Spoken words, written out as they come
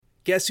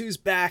Guess who's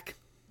back?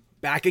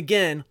 Back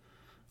again.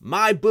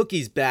 My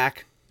bookie's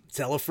back.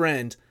 Tell a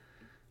friend.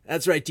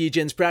 That's right,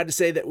 DJ's proud to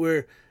say that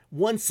we're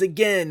once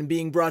again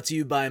being brought to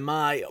you by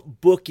My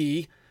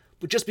Bookie.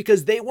 But just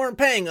because they weren't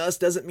paying us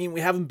doesn't mean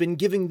we haven't been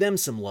giving them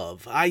some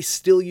love. I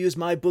still use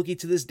My Bookie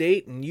to this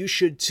date, and you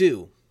should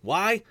too.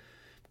 Why?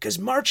 Because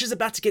March is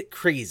about to get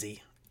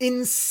crazy.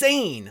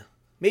 Insane.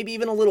 Maybe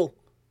even a little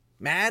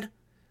mad.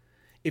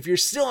 If you're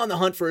still on the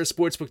hunt for a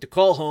sportsbook to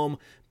call home,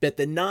 bet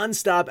the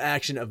non-stop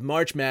action of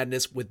March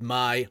Madness with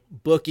My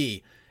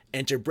Bookie.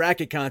 Enter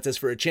bracket contests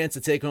for a chance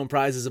to take home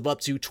prizes of up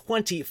to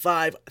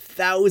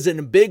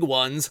 25,000 big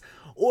ones,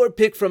 or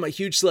pick from a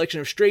huge selection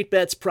of straight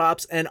bets,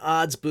 props, and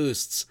odds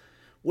boosts.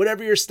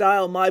 Whatever your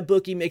style, My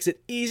Bookie makes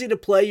it easy to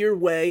play your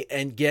way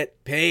and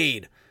get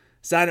paid.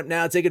 Sign up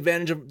now, take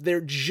advantage of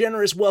their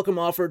generous welcome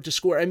offer to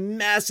score a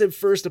massive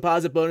first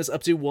deposit bonus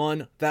up to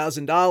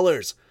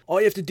 $1,000. All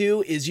you have to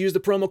do is use the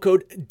promo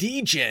code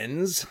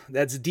DEGENS,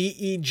 that's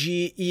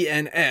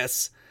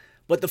DEGENS,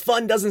 but the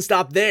fun doesn't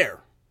stop there.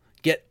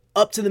 Get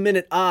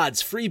up-to-the-minute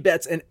odds, free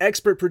bets, and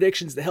expert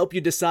predictions to help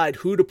you decide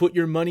who to put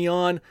your money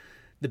on.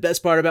 The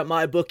best part about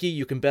My Bookie,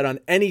 you can bet on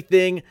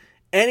anything,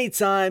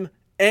 anytime,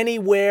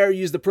 anywhere.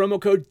 Use the promo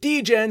code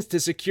DEGENS to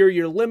secure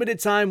your limited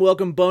time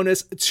welcome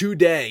bonus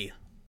today.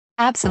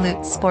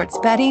 Absolute sports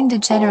betting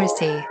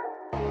degeneracy.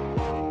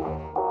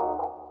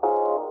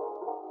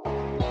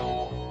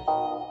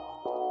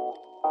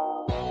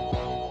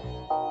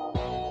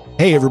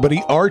 Hey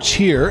everybody, Arch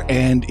here,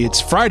 and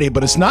it's Friday,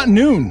 but it's not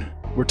noon.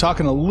 We're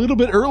talking a little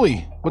bit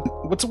early.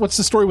 What's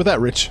the story with that,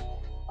 Rich?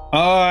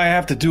 I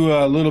have to do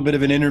a little bit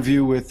of an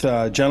interview with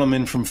a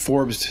gentleman from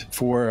Forbes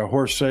for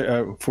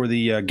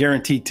the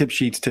guaranteed tip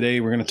sheets today.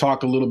 We're going to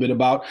talk a little bit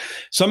about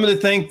some of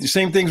the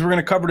same things we're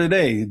going to cover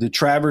today: the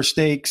Travers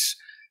Stakes,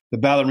 the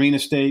Ballerina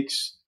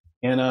Stakes,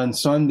 and on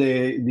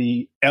Sunday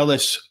the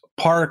Ellis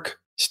Park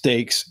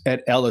Stakes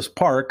at Ellis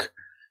Park.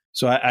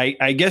 So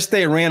I guess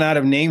they ran out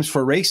of names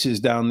for races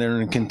down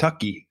there in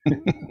Kentucky.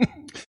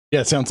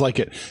 Yeah, it sounds like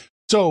it.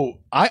 So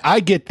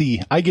I get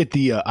the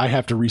I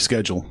have to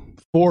reschedule.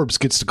 Forbes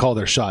gets to call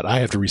their shot. I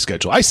have to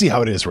reschedule. I see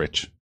how it is,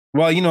 Rich.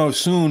 Well,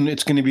 soon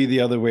it's going to be the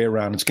other way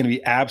around. It's going to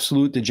be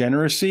absolute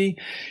degeneracy.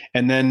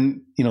 And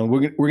then,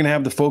 we're going to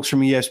have the folks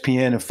from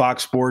ESPN and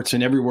Fox Sports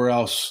and everywhere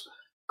else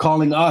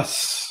calling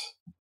us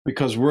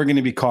because we're going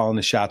to be calling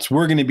the shots.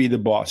 We're going to be the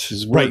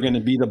bosses. We're going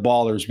to be the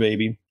ballers,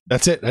 baby.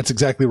 That's it. That's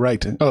exactly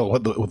right. Oh,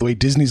 the way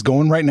Disney's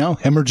going right now,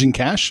 hemorrhaging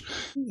cash,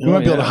 we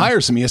might be able to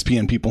hire some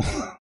ESPN people.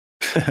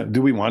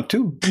 Do we want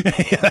to?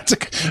 Yeah,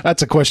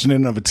 that's a question in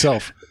and of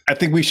itself. I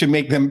think we should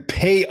make them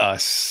pay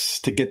us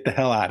to get the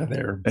hell out of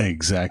there.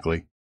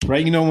 Exactly.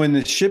 Right? When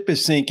the ship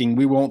is sinking,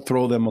 we won't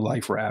throw them a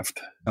life raft.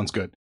 Sounds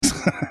good.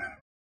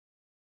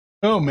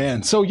 Oh,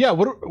 man. So, yeah,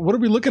 what are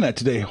we looking at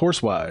today,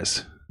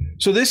 horse-wise?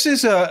 So this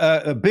is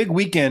a big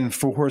weekend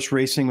for horse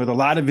racing with a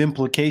lot of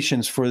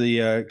implications for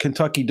the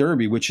Kentucky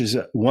Derby, which is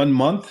 1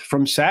 month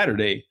from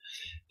Saturday.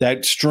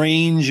 That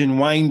strange and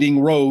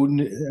winding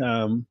road.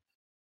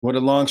 What a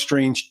long,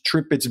 strange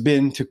trip it's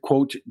been, to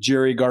quote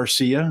Jerry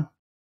Garcia.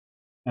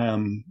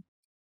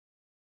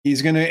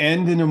 He's going to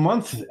end in a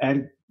month at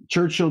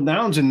Churchill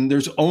Downs, and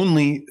there's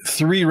only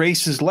 3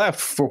 races left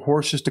for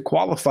horses to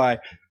qualify.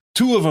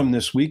 2 of them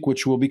this week,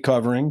 which we'll be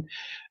covering.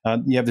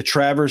 You have the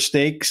Travers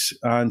Stakes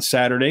on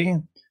Saturday,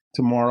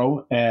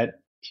 tomorrow at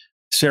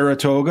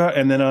Saratoga,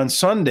 and then on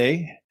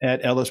Sunday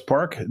at Ellis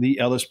Park, the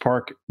Ellis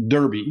Park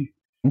Derby.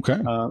 Okay.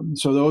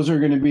 So those are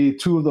going to be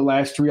 2 of the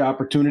last 3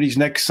 opportunities.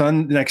 Next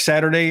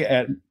Saturday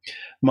at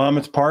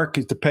Monmouth Park,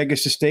 the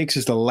Pegasus Stakes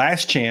is the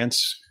last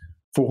chance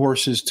for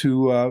horses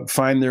to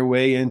find their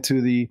way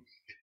into the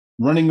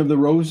running of the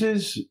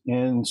Roses.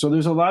 And so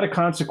there's a lot of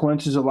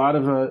consequences, a lot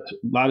of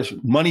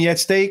money at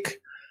stake,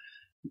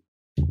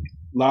 a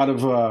lot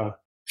of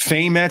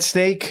fame at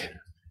stake,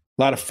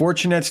 a lot of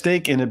fortune at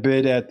stake, and a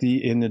bid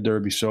in the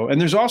Derby. So, and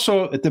there's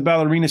also at the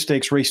Ballerina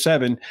Stakes, race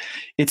 7,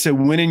 it's a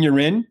win and you're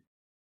in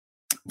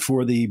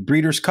for the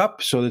Breeders'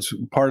 Cup. So that's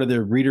part of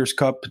their Breeders'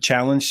 Cup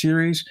Challenge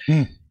Series.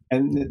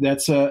 And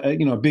that's a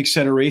big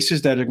set of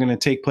races that are going to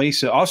take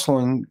place also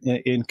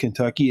in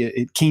Kentucky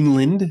at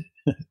Keeneland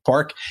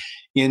Park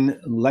in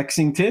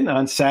Lexington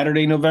on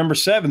Saturday, November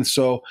 7th.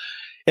 So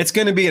it's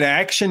going to be an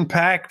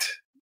action-packed,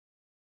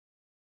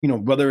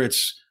 whether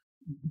it's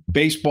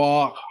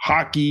baseball,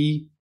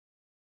 hockey,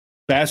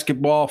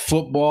 basketball,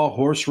 football,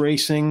 horse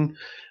racing,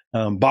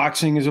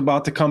 boxing is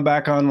about to come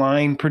back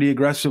online pretty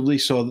aggressively.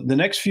 So the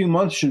next few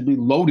months should be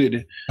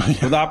loaded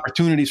with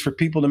opportunities for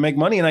people to make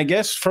money. And I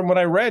guess from what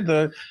I read,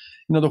 the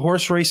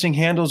horse racing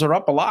handles are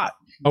up a lot.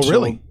 Oh,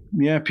 really?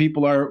 Yeah,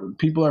 people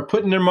are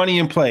putting their money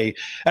in play.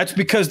 That's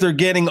because they're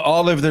getting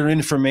all of their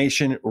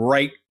information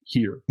right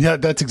here. Yeah,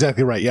 that's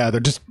exactly right. Yeah,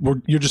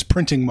 you're just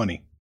printing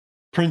money.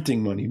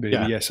 Printing money, baby.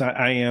 Yeah. Yes,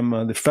 I am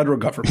the federal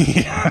government.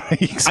 Yeah,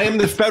 exactly. I am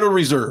the Federal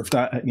Reserve.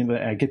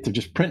 I get to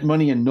just print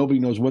money and nobody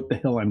knows what the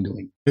hell I'm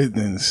doing.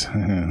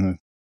 All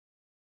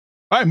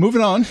right,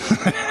 moving on.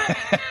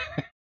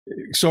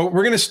 So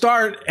we're going to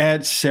start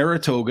at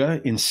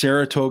Saratoga in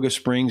Saratoga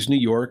Springs, New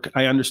York.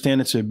 I understand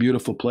it's a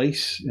beautiful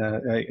place,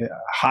 a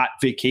hot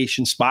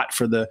vacation spot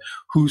for the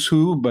who's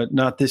who, but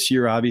not this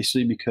year,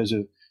 obviously, because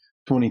of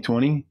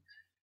 2020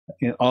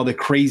 and all the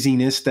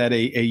craziness that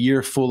a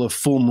year full of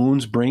full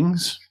moons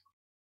brings.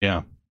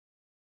 Yeah.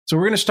 So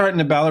we're going to start in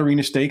the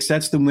Ballerina Stakes.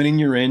 That's the winning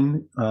you're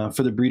in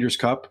for the Breeders'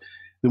 Cup.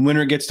 The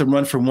winner gets to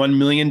run for $1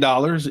 million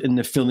in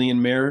the filly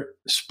and mare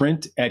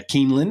sprint at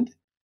Keeneland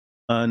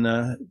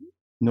on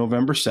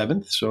November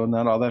 7th, so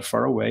not all that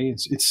far away.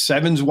 It's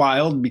Sevens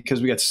Wild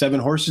because we got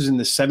 7 horses in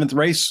the 7th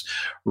race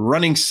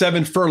running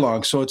 7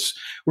 furlongs. So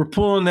we're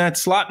pulling that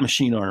slot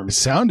machine arm. It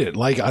sounded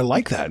like I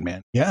like that,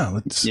 man.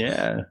 Yeah.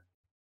 Yeah.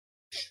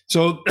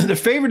 So the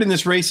favorite in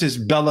this race is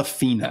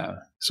Bellafina.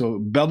 So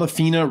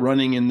Bellafina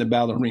running in the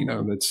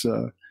Ballerina. There's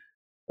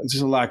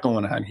a lot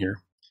going on here.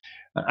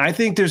 I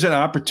think there's an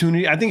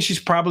opportunity. I think she's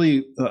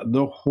probably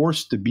the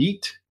horse to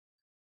beat.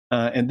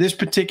 And this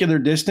particular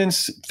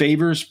distance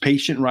favors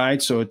patient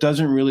ride, so it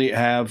doesn't really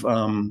have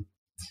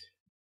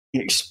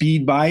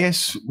speed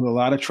bias. A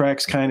lot of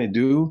tracks kind of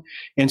do.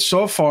 And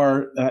so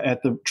far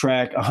at the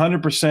track,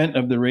 100%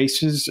 of the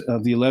races,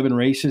 of the 11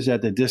 races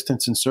at the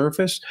distance and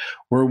surface,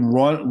 were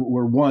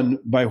won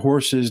by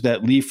horses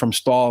that leave from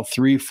stall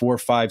 3, 4,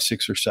 5,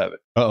 6, or 7.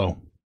 Uh-oh.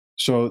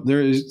 So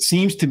there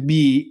seems to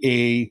be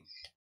a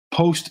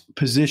post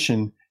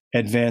position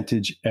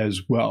advantage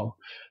as well.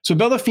 So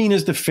Bellafina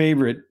is the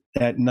favorite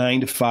at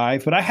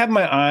 9-5, but I have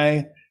my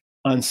eye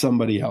on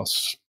somebody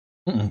else,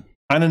 on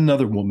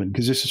another woman,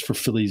 because this is for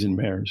fillies and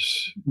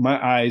mares.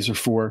 My eyes are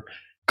for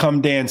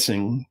Come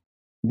Dancing,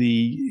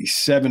 the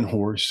 7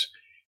 horse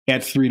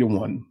at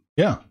 3-1.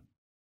 Yeah.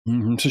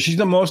 Mm-hmm. So she's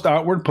the most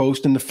outward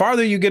post, and the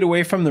farther you get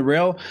away from the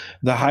rail,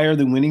 the higher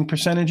the winning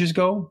percentages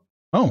go.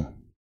 Oh.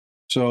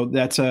 So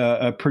that's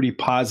a pretty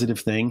positive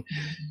thing.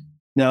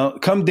 Now,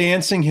 Come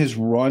Dancing has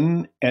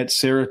run at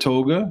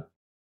Saratoga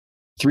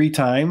 3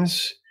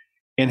 times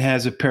and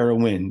has a pair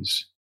of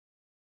wins.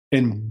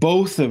 And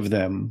both of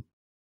them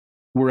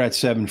were at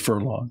 7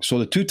 furlongs. So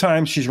the 2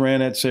 times she's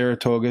ran at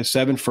Saratoga,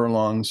 7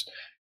 furlongs,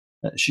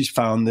 she's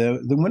found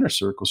the winner's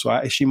circle.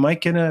 So she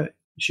might get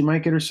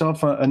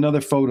herself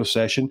another photo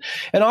session,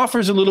 and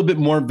offers a little bit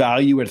more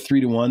value at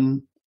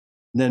 3-1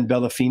 than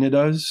Bellafina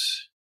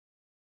does.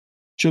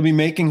 She'll be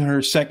making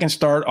her second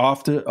start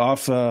off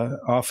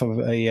of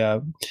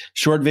a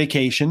short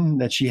vacation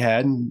that she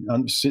had,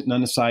 sitting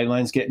on the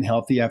sidelines, getting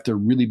healthy after a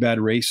really bad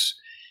race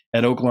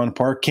at Oaklawn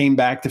Park. Came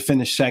back to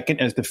finish second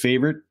as the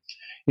favorite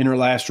in her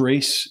last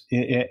race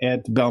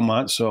at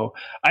Belmont. So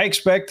I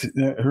expect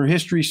her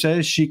history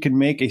says she can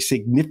make a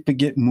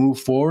significant move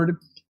forward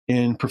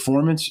in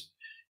performance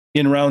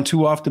in round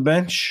 2 off the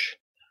bench.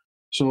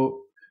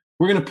 So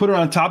we're going to put her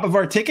on top of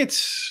our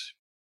tickets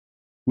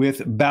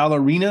with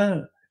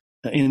Ballerina.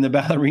 In the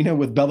Ballerina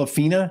with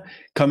Bellafina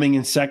coming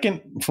in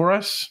second for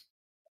us.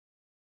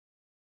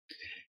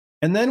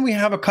 And then we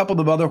have a couple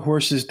of other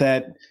horses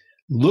that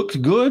looked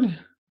good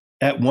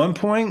at one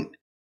point,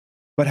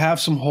 but have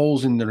some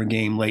holes in their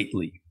game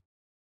lately.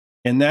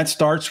 And that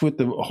starts with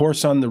the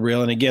horse on the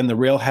rail. And again, the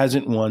rail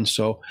hasn't won.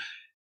 So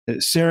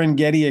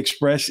Serengeti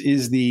Express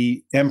is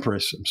the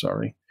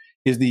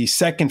is the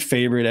second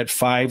favorite at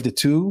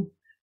 5-2.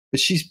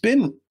 But she's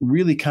been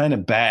really kind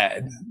of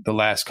bad the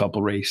last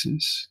couple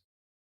races.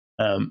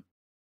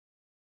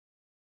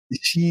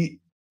 She's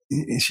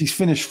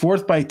finished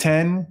 4th by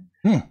 10,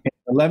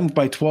 11th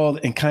by 12,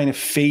 and kind of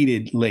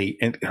faded late.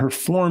 And her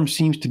form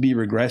seems to be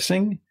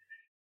regressing.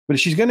 But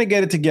if she's going to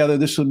get it together,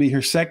 this will be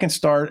her second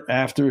start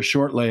after a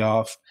short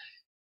layoff.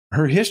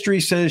 Her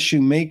history says she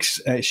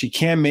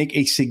can make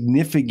a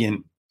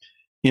significant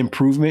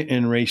improvement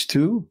in race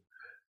 2.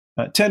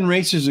 10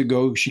 races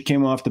ago, she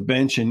came off the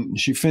bench and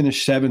she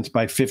finished 7th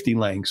by 50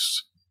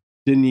 lengths.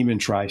 Didn't even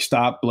try.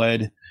 Stopped,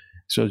 bled.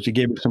 So she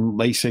gave her some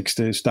Lasix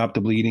to stop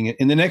the bleeding.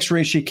 In the next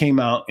race, she came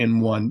out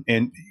and won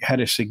and had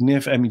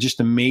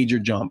just a major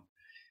jump.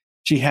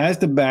 She has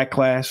the back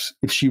class.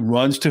 If she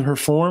runs to her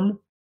form,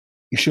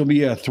 she'll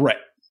be a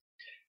threat.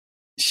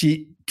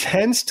 She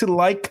tends to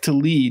like to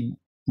lead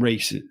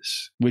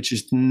races, which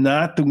is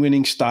not the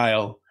winning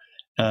style.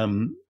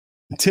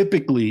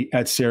 Typically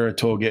at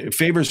Saratoga, it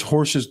favors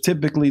horses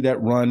typically that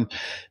run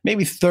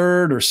maybe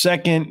 3rd or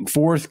 2nd,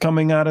 4th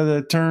coming out of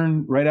the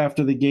turn right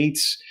after the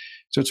gates.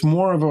 So it's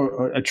more of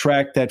a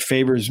track that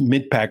favors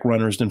mid-pack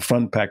runners than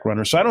front-pack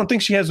runners. So I don't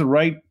think she has the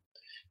right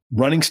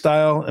running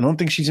style. I don't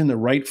think she's in the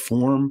right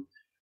form,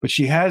 but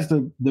she has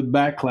the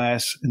back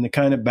class and the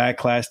kind of back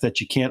class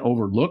that you can't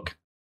overlook.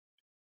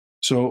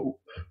 So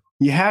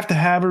you have to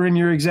have her in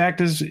your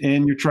exactas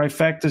and your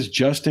trifectas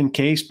just in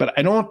case, but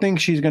I don't think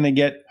she's going to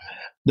get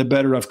the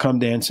better of Come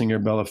Dancing or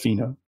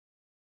Bellafina.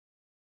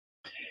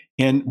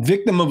 And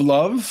Victim of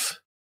Love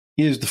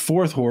is the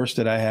 4th horse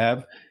that I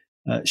have.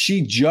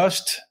 She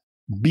just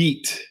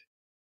beat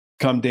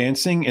Come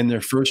Dancing in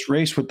their first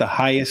race with the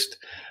highest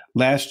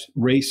last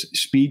race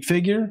speed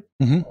figure.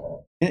 Mm-hmm.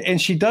 And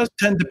she does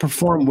tend to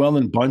perform well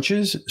in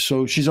bunches.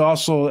 So she's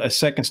also a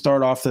second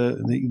start off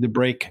the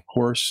break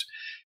horse.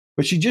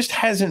 but she just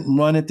hasn't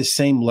run at the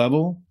same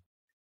level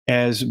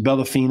as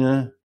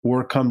Bellafina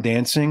or Come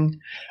Dancing.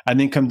 I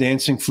think Come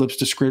Dancing flips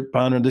the script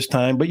on her this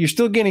time, but you're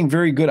still getting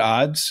very good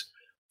odds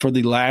for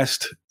the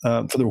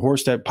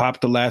horse that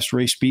popped the last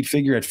race Speed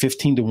Figure at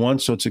 15-1.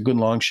 So it's a good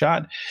long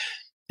shot.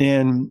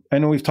 And I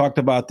know we've talked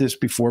about this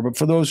before, but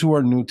for those who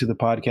are new to the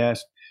podcast,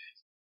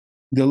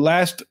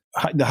 the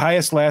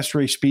highest last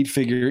race Speed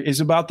Figure is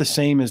about the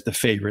same as the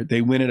favorite.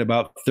 They win at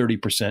about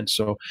 30%.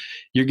 So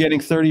you're getting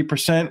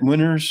 30%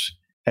 winners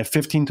at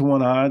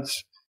 15-1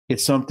 odds.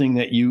 It's something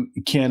that you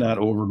cannot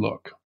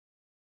overlook.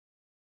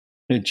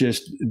 It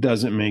just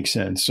doesn't make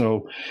sense.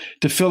 So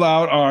to fill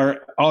out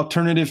our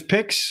alternative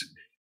picks,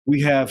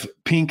 we have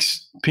Pink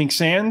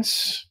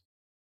Sands.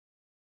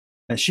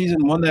 And she's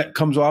in one that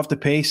comes off the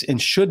pace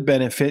and should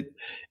benefit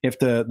if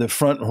the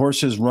front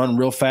horses run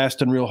real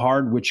fast and real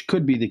hard, which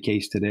could be the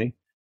case today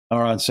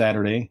or on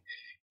Saturday.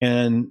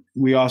 And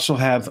we also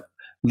have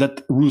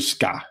Let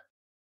Ruska,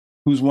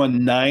 who's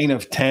won 9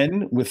 of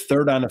 10 with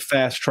third on a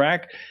fast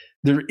track.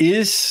 There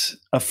is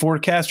a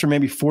forecast for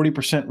maybe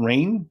 40%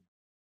 rain.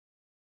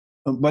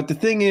 But the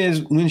thing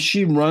is, when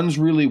she runs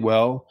really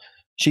well,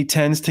 she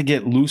tends to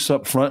get loose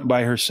up front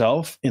by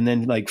herself and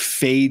then like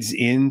fades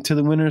into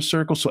the winner's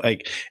circle. So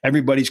like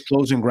everybody's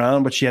closing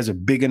ground, but she has a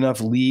big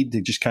enough lead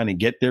to just kind of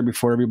get there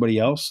before everybody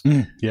else.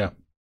 Yeah.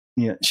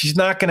 She's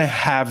not going to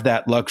have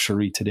that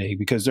luxury today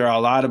because there are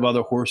a lot of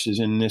other horses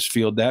in this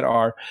field that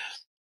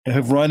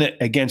have run it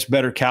against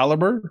better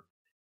caliber,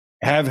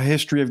 have a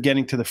history of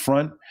getting to the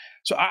front.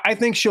 So I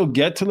think she'll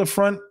get to the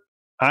front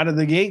out of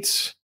the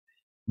gates,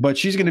 but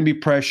she's going to be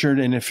pressured.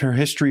 And if her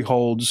history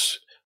holds,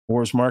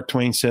 or as Mark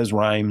Twain says,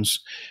 rhymes,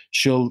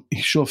 she'll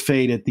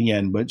fade at the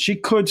end. But she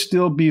could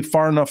still be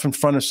far enough in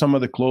front of some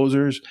of the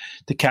closers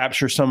to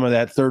capture some of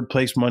that third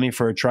place money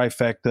for a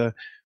trifecta,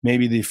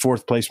 maybe the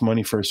fourth place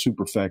money for a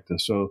superfecta.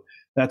 So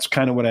that's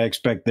kind of what I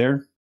expect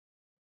there.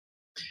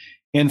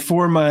 And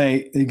for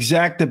my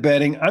exacta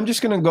betting, I'm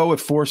just going to go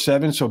with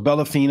 4-7. So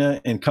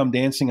Bellafina and Come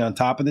Dancing on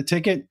top of the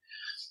ticket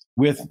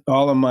with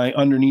all of my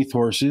underneath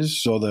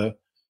horses. So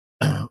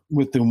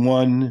with the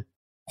 1,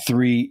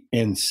 3,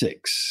 and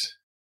 6.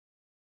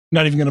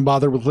 Not even going to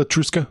bother with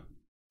Letruska?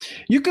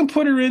 You can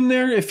put her in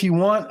there if you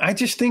want. I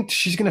just think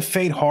she's going to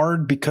fade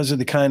hard because of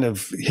the kind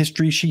of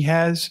history she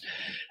has.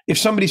 If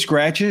somebody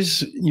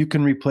scratches, you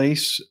can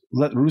replace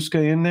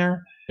Letruska in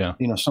there. Yeah.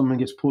 Someone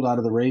gets pulled out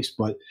of the race,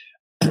 but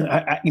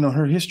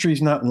her history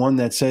is not one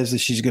that says that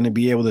she's going to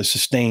be able to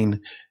sustain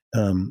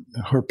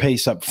her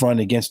pace up front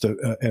against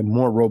a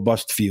more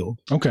robust field.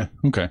 Okay.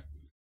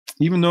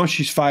 Even though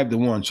she's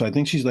 5-1, so I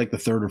think she's like the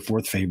third or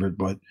fourth favorite.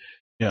 But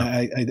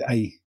yeah,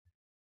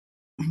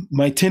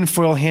 my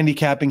tinfoil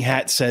handicapping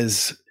hat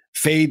says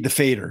fade the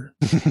fader.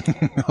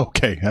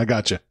 Okay, I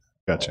gotcha.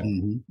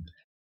 Mm-hmm.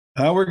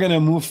 Now we're going to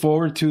move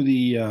forward to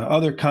the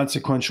other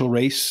consequential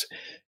race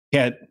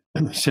at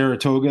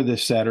Saratoga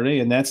this Saturday,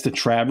 and that's the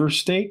Travers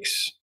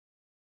Stakes.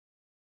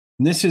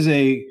 And this is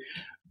a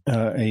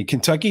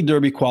Kentucky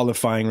Derby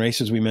qualifying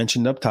race, as we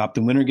mentioned up top.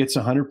 The winner gets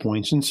 100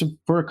 points. And so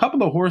for a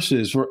couple of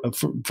horses, for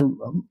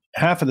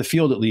half of the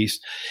field at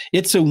least,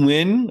 it's a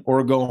win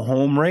or go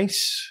home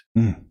race.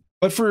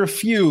 But for a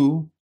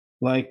few,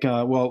 like,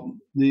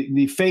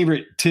 the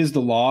favorite Tiz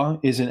the Law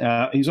isn't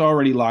out. He's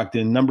already locked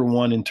in, number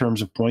 1 in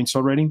terms of points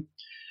already.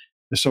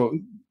 So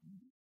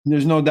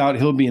there's no doubt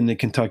he'll be in the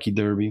Kentucky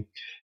Derby.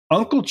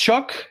 Uncle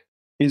Chuck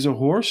is a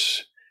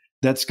horse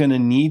that's going to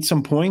need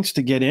some points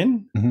to get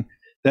in. Mm-hmm.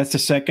 That's the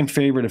second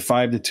favorite at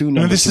 5-2.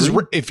 No, this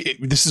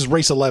is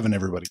race 11,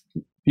 everybody.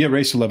 Yeah,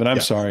 race 11.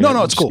 I'm sorry.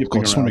 No, it's cool. Just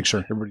want to make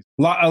sure everybody.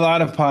 A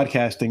lot of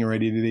podcasting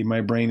already today.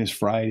 My brain is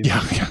fried.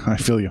 Yeah, I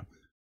feel you.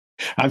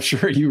 I'm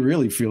sure you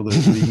really feel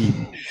this.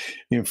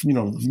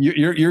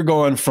 You're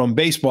going from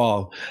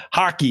baseball,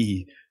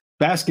 hockey,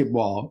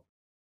 basketball,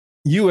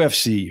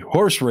 UFC,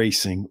 horse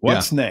racing.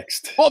 What's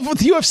next? Well, with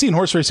UFC and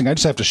horse racing, I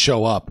just have to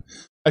show up.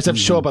 I just have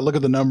to show up. I look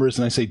at the numbers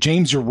and I say,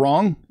 James, you're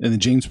wrong. And then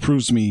James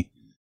proves me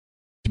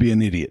to be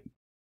an idiot.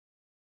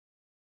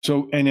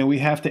 So, and then we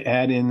have to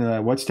add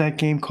in, what's that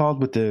game called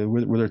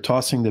where they're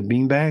tossing the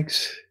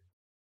beanbags?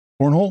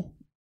 Cornhole?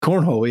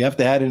 Cornhole. We have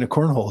to add in a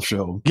cornhole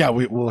show. Yeah,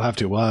 we'll have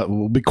to.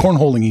 We'll be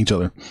cornholing each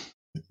other.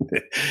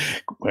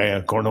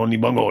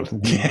 Cornhole bungle.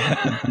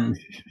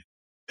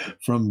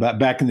 From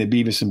back in the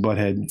Beavis and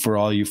Butthead, for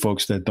all you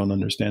folks that don't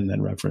understand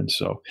that reference.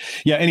 So,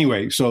 yeah,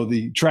 anyway, so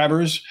the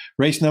Travers,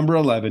 race number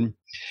 11.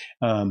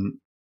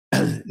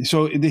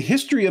 So the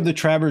history of the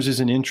Travers is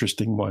an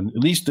interesting one,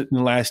 at least in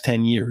the last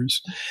 10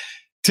 years.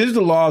 Tiz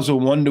the Law is a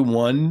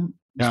 1-1,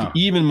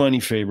 even money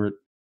favorite.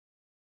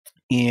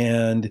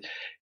 And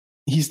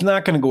he's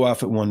not going to go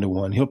off at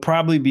 1-1. He'll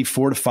probably be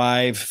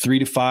 4-5,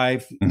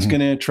 3-5. He's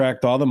going to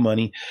attract all the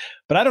money.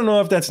 But I don't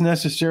know if that's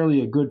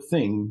necessarily a good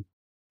thing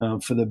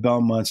for the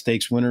Belmont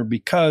Stakes winner,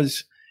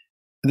 because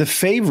the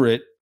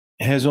favorite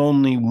has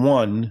only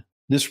won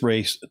this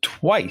race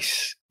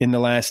twice in the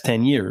last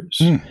 10 years.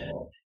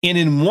 And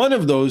in one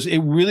of those, it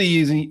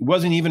really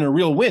wasn't even a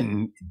real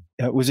win.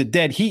 It was a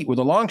dead heat with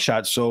a long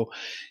shot. So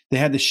they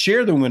had to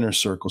share the winner's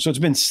circle. So it's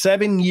been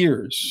 7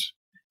 years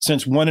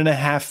since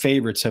 1.5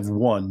 favorites have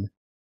won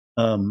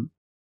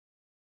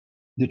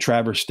the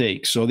Travers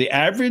Stakes. So the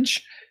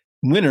average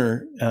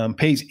winner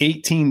pays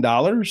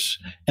 $18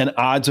 and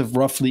odds of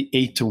roughly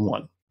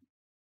 8-1.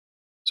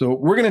 So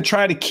we're going to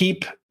try to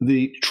keep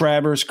the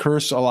Travers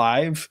curse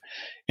alive,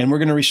 and we're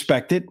going to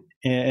respect it.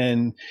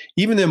 And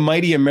even the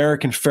mighty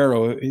American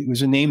Pharoah, it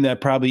was a name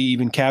that probably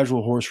even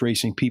casual horse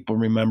racing people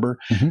remember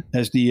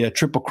as the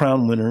Triple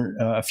Crown winner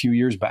a few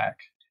years back.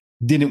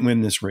 Didn't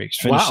win this race,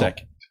 finished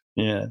second.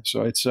 Yeah,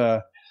 so it's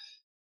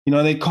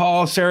they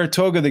call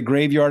Saratoga the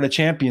graveyard of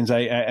champions.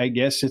 I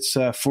guess it's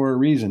for a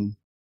reason.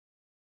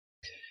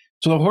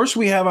 So the horse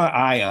we have our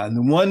eye on,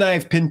 the one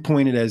I've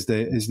pinpointed as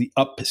the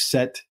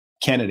upset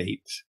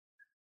candidate,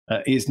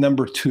 is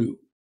number 2,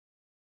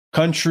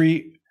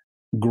 Country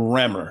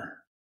Grammar.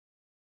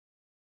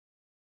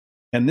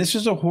 And this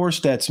is a horse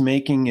that's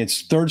making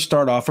its third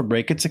start off a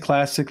break. It's a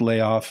classic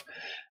layoff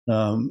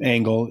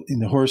angle.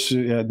 And the horse,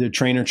 the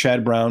trainer,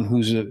 Chad Brown,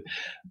 who's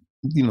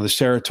the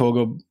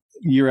Saratoga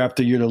year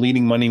after year, the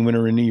leading money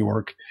winner in New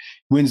York,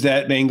 wins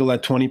that angle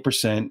at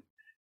 20%.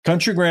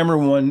 Country Grammar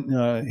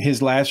won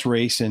his last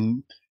race,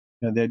 and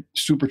that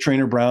super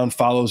trainer Brown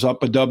follows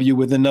up a W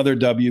with another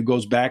W,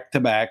 goes back to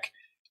back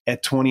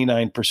at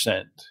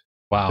 29%.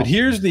 Wow. But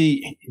here's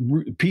the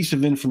piece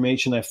of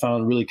information I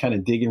found really kind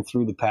of digging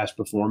through the past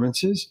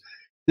performances.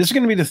 This is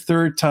going to be the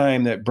third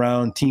time that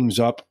Brown teams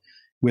up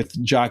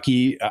with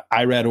jockey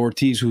Irad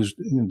Ortiz, who's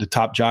the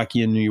top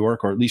jockey in New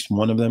York, or at least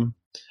one of them,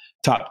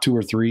 top 2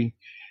 or 3,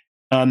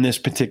 on this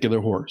particular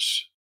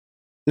horse.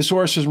 This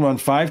horse has run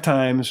 5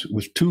 times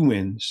with 2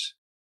 wins.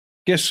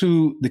 Guess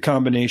who the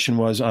combination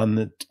was on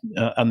the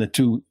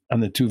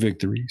two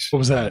victories? What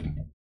was that?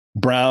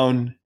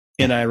 Brown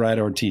and Irad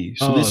Ortiz.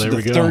 So this is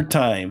the third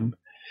time.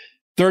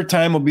 Third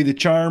time will be the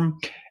charm.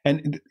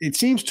 And it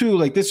seems too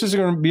like this is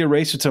going to be a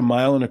race. It's 1.25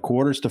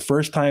 miles. It's the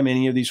first time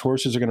any of these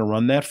horses are going to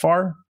run that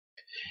far.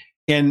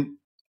 And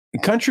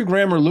Country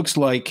Grammar looks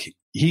like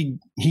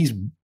he's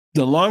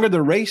the longer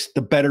the race,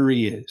 the better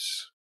he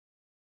is.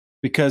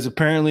 Because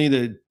apparently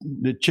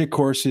the chick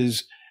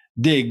horses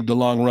dig the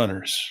long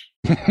runners.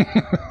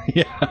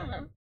 Yeah.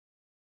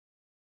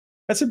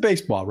 That's a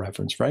baseball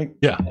reference, right?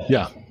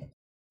 Yeah.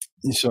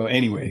 So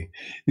anyway,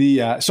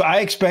 so I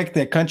expect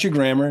that Country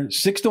Grammar,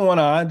 6-1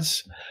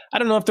 odds. I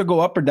don't know if they'll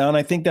go up or down.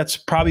 I think that's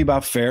probably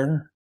about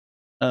fair.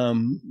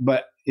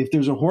 But if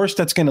there's a horse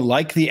that's going to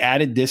like the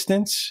added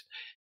distance,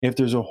 if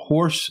there's a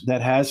horse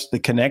that has the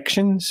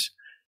connections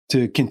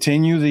to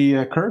continue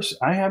the curse,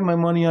 I have my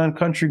money on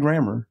Country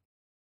Grammar.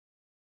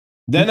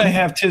 Then I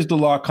have Tiz the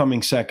Law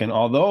coming second,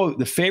 although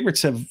the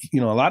favorites have, a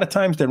lot of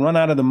times they run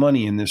out of the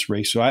money in this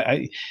race. So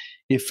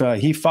if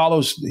he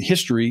follows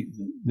history,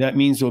 that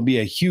means there'll be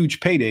a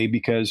huge payday,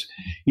 because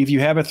if you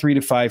have a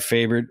 3-5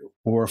 favorite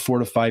or a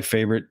 4-5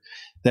 favorite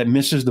that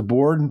misses the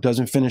board,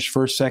 doesn't finish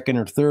first, second,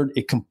 or third,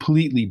 it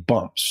completely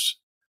bumps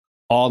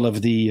all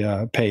of the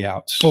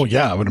payouts. Oh,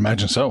 yeah, I would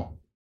imagine so.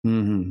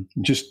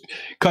 Mm-hmm. Just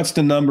cuts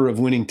the number of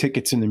winning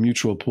tickets in the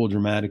mutual pool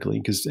dramatically,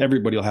 because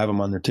everybody will have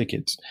them on their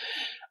tickets.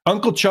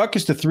 Uncle Chuck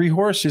is the 3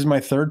 horse, is my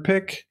third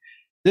pick.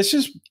 This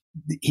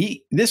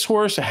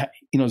horse,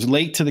 is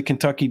late to the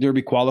Kentucky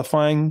Derby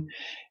qualifying.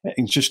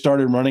 It just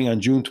started running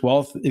on June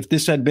 12th. If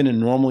this had been a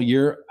normal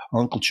year,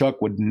 Uncle Chuck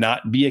would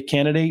not be a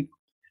candidate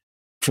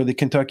for the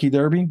Kentucky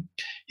Derby.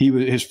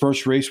 His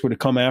first race would have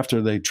come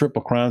after the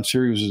Triple Crown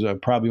series was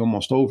probably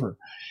almost over.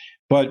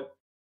 But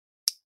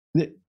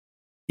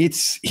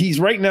he's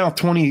right now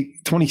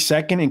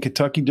 22nd in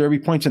Kentucky Derby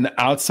points on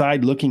the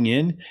outside looking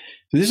in.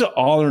 So this is an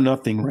all or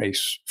nothing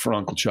race for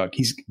Uncle Chuck.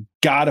 He's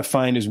got to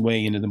find his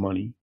way into the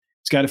money.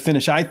 He's got to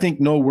finish, I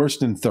think, no worse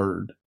than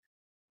 3rd.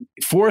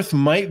 4th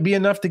might be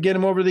enough to get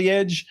him over the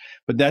edge,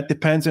 but that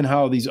depends on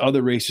how these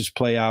other races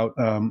play out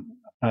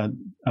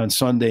on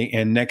Sunday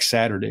and next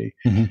Saturday.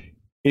 Mm-hmm.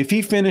 If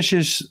he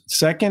finishes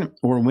 2nd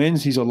or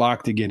wins, he's a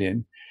lock to get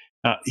in.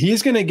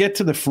 He's going to get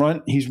to the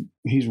front.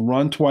 He's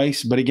run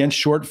twice, but against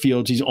short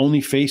fields, he's only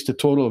faced a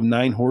total of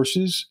 9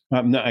 horses.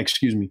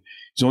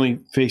 He's only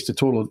faced a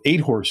total of 8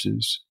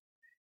 horses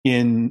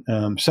in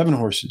 7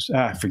 horses.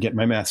 I forget.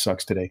 My math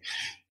sucks today.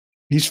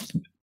 He's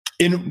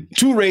in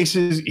 2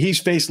 races. He's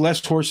faced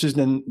less horses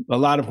than a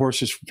lot of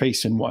horses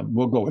face in 1.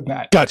 We'll go with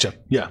that. Gotcha.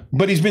 Yeah.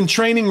 But he's been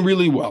training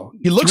really well.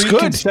 He looks 3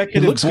 good.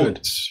 consecutive He looks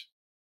goods.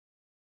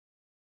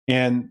 Good.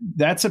 And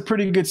that's a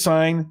pretty good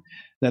sign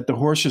that the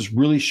horse is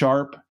really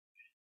sharp.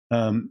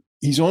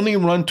 He's only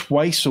run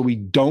twice, so we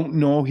don't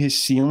know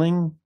his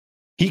ceiling.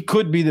 He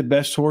could be the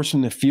best horse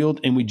in the field,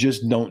 and we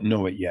just don't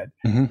know it yet.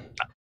 Mm-hmm.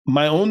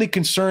 My only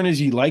concern is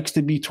he likes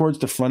to be towards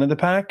the front of the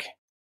pack,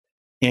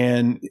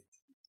 and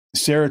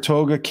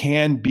Saratoga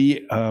can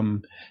be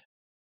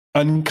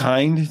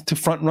unkind to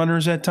front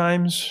runners at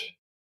times.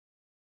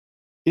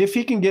 If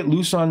he can get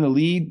loose on the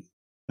lead,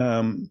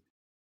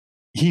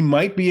 he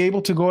might be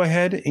able to go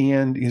ahead,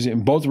 and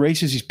in both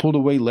races he's pulled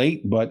away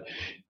late, but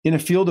in a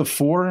field of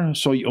 4,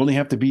 so you only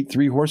have to beat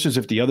 3 horses.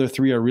 If the other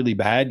 3 are really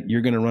bad,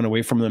 you're going to run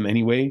away from them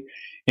anyway.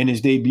 In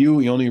his debut,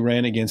 he only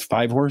ran against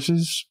 5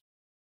 horses.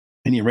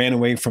 and he ran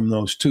away from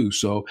those two.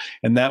 So,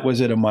 and that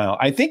was at a mile.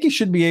 I think he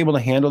should be able to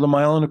handle the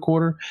 1.25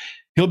 miles.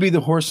 He'll be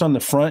the horse on the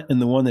front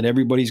and the one that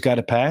everybody's got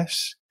to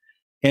pass.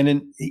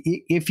 And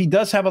if he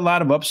does have a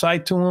lot of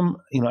upside to him,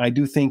 I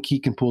do think he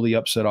can pull the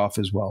upset off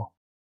as well.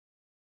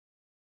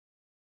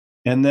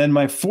 And then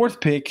my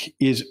fourth pick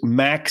is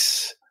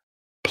Max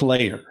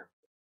Player.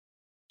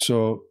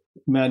 So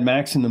Mad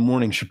Max in the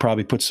morning should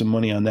probably put some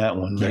money on that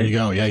one. Right? There you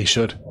go. Yeah, he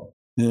should.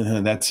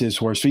 That's his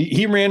horse. So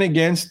he ran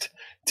against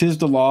Tiz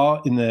the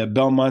Law in the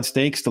Belmont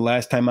Stakes the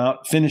last time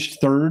out,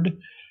 finished third,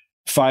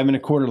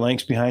 5.25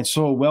 lengths behind,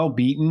 so well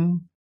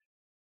beaten.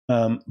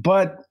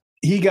 But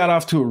he got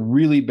off to a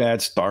really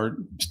bad start,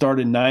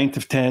 started 9th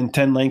of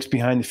 10 lengths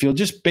behind the field,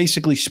 just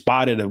basically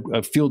spotted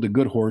a field of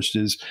good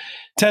horses,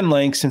 10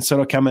 lengths, and said,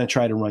 okay, I'm going to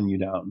try to run you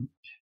down.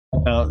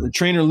 The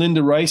trainer,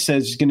 Linda Rice,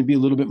 says he's going to be a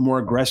little bit more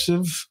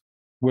aggressive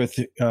with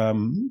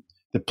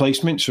the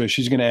placement. So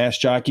she's going to ask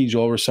jockey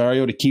Joel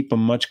Rosario to keep him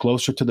much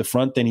closer to the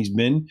front than he's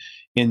been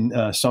in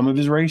some of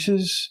his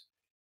races.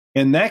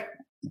 And that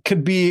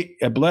could be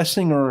a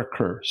blessing or a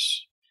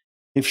curse.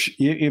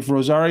 If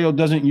Rosario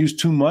doesn't use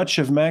too much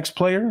of Max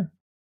Player,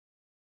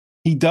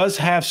 he does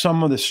have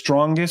some of the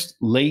strongest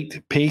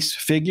late pace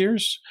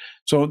figures.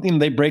 So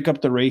they break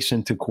up the race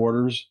into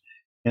quarters,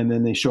 and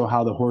then they show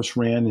how the horse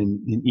ran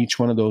in each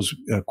one of those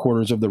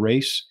quarters of the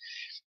race.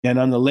 And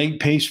on the late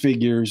pace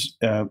figures,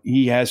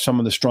 he has some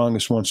of the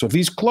strongest ones. So if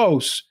he's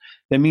close,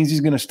 that means he's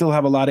going to still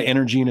have a lot of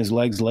energy in his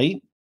legs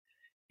late.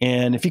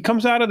 And if he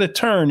comes out of the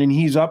turn and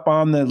he's up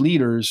on the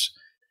leaders,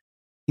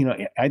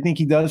 I think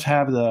he does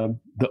have the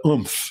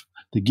oomph,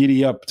 the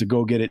giddy up to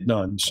go get it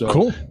done. So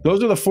cool.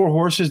 Those are the four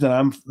horses that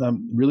I'm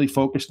really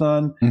focused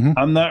on. Mm-hmm.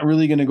 I'm not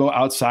really going to go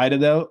outside of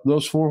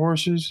those four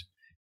horses.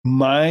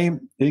 My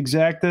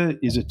exacta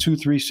is a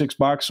 2-3-6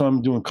 box, so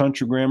I'm doing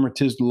Country Grammar,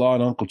 Tiz the Law,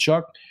 and Uncle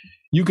Chuck.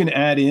 You can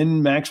add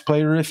in Max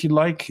Player if you'd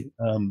like.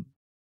 And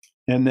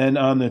then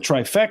on the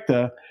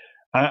trifecta,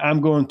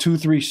 I'm going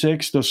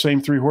 2-3-6, those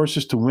same three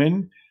horses to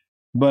win,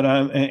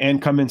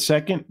 and come in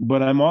second.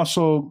 But I'm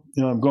also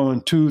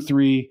going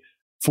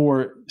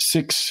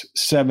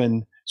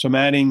 2-3-4-6-7. So I'm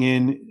adding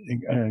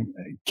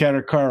in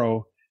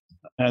Caracaro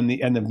on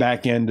the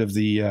back end of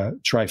the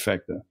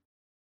trifecta.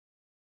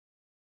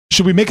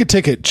 Should we make a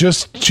ticket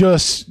just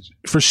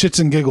for shits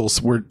and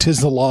giggles where Tiz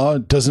the Law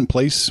doesn't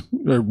place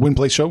or win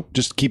place show?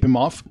 Just keep him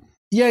off?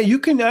 Yeah, you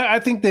can. I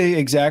think the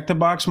exacta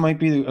box might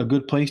be a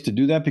good place to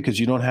do that because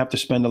you don't have to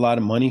spend a lot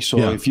of money.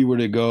 So if you were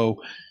to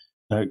go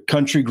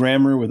Country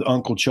Grammar with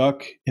Uncle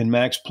Chuck and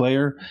Max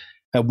Player,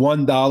 a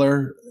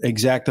 $1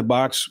 exacta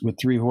box with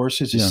three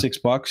horses is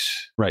 $6.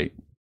 Right.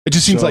 It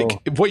just seems like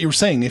what you were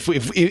saying.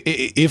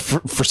 If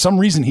for some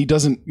reason he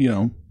doesn't,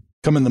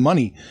 come in the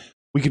money,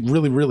 we could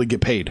really, really get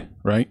paid,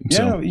 right?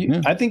 Yeah,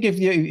 I think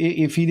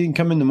if he didn't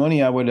come in the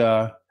money, I would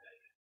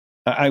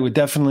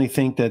definitely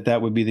think that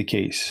would be the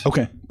case.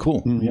 Okay,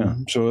 cool. Mm-hmm. Yeah,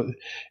 so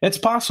it's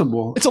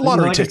possible. It's a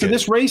lottery ticket.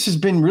 This race has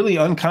been really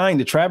unkind.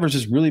 The Travers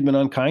has really been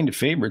unkind to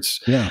favorites.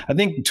 Yeah, I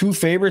think 2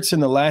 favorites in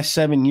the last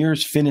 7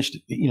 years finished,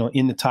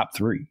 in the top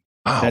 3.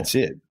 Wow. That's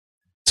it.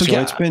 So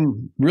it's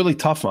been really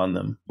tough on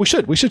them. We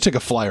should take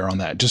a flyer on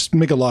that. Just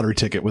make a lottery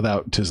ticket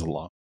without Tiz the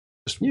Law.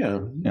 Yeah.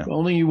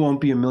 Only you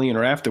won't be a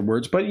millionaire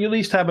afterwards, but you at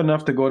least have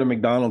enough to go to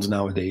McDonald's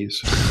nowadays.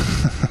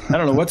 I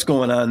don't know what's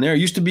going on there. It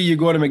used to be you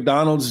go to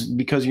McDonald's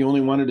because you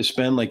only wanted to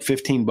spend like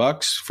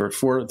 $15 for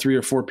 3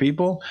 or 4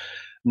 people.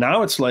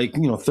 Now it's like,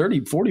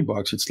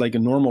 $30-$40. It's like a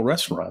normal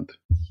restaurant.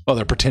 Oh,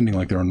 they're pretending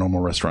like they're a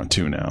normal restaurant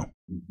too now.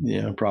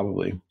 Yeah,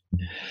 probably.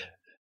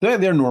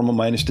 They're normal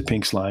minus the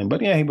pink slime,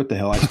 but yeah, what the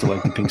hell? I still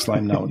like the pink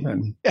slime now and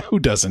then. Yeah, who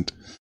doesn't?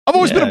 I've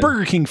always been a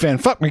Burger King fan.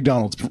 Fuck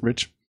McDonald's,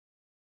 Rich.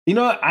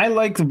 I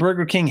like the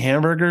Burger King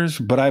hamburgers,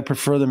 but I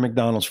prefer the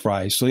McDonald's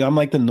fries. So I'm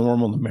like the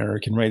normal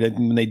American, right?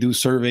 When they do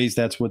surveys,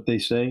 that's what they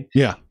say.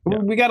 Yeah.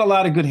 We got a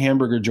lot of good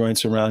hamburger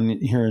joints around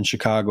here in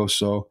Chicago.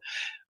 So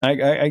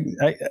I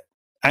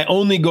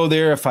only go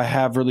there if I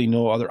have really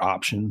no other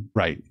option.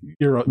 Right.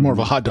 You're more of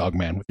a hot dog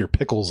man with your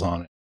pickles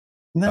on it.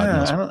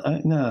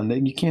 No,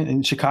 you can't.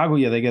 In Chicago,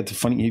 they get the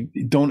funny.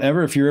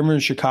 If you're ever in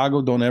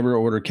Chicago, don't ever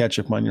order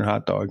ketchup on your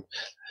hot dog.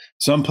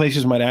 Some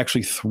places might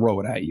actually throw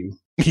it at you.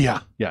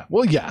 Yeah.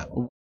 Well, yeah.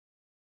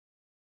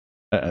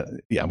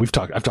 I've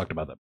talked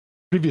about that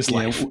previous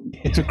life.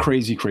 It's a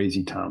crazy,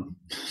 crazy town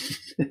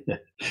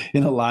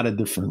in a lot of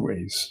different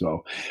ways.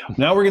 So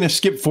now we're going to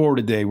skip forward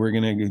today. We're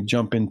going to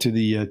jump into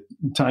the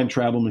time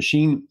travel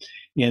machine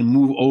and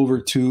move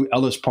over to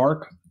Ellis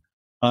Park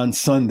on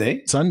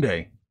Sunday.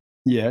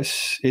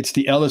 Yes, it's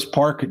the Ellis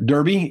Park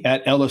Derby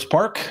at Ellis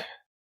Park.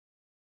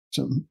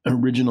 Some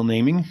original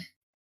naming.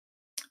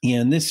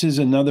 And this is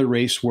another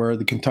race where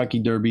the Kentucky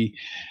Derby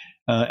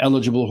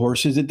eligible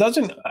horses, it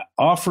doesn't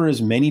offer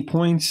as many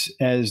points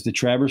as the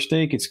Travers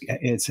Stake.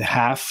 It's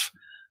half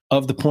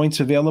of the points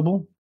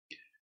available.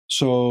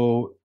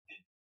 So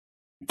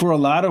for a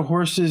lot of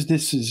horses,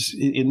 this is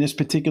in this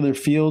particular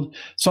field.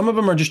 Some of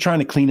them are just trying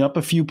to clean up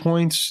a few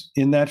points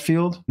in that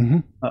field,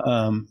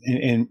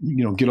 and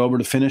get over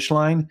the finish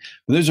line.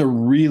 But there's a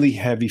really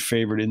heavy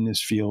favorite in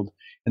this field,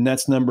 and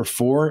that's number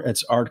 4.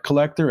 It's Art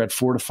Collector at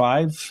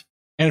 4-5.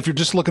 And if you're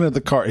just looking at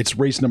the car, it's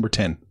race number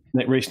 10.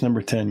 Race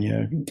number 10.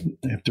 Yeah,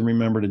 I have to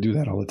remember to do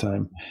that all the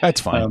time.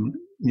 That's fine.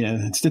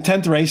 It's the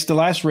 10th race, the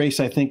last race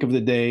I think of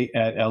the day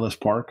at Ellis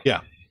Park.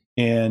 Yeah,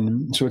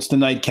 and so it's the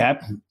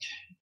nightcap.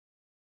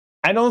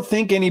 I don't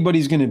think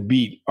anybody's going to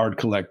beat Art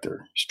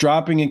Collector. He's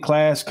dropping in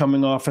class,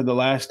 coming off of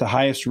the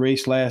highest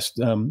race last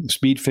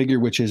speed figure,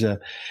 which is a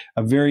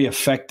very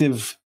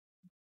effective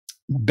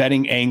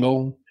betting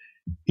angle.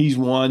 He's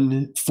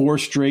won 4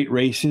 straight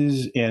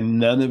races, and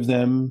none of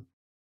them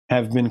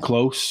have been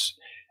close.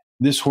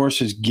 This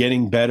horse is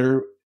getting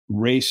better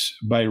race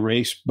by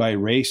race by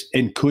race,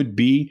 and could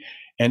be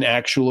an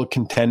actual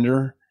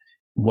contender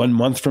 1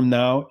 month from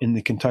now in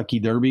the Kentucky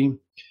Derby.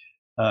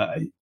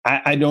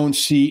 I don't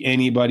see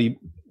anybody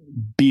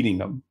beating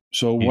them.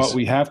 So what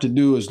we have to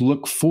do is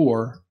look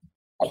for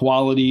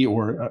quality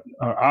or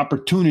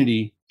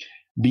opportunity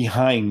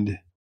behind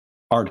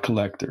Art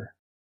Collector.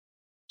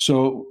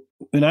 So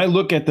when I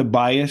look at the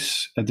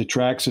bias at the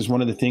tracks, is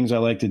one of the things I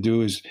like to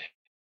do is,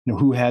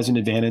 who has an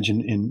advantage,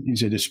 and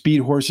is it the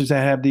speed horses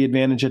that have the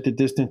advantage at the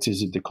distance?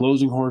 Is it the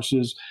closing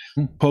horses,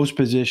 post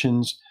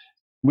positions?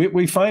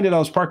 We find at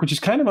Ellis Park, which is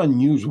kind of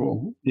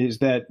unusual, is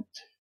that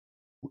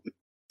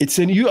it's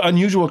an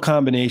unusual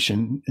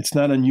combination. It's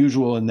not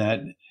unusual in that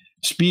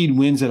speed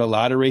wins at a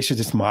lot of races.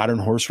 It's modern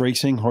horse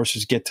racing.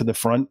 Horses get to the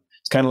front.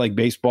 It's kind of like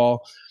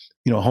baseball,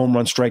 home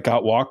run,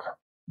 strikeout, walk.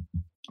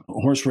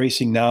 Horse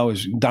racing now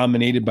is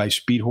dominated by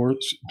speed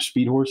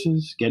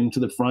horses, getting to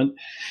the front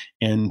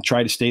and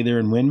try to stay there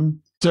and win.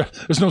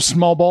 There's no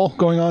small ball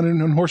going on in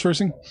horse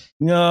racing?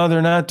 No,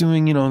 they're not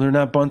doing, they're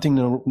not bunting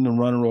the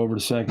runner over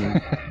to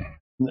second.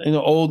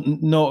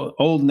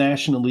 Old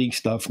National League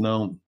stuff,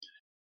 no.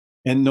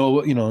 And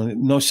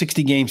no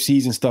 60 game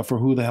season stuff for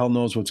who the hell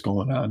knows what's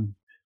going on.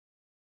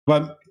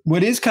 But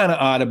what is kind of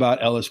odd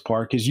about Ellis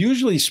Park is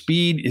usually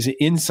speed is an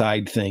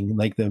inside thing.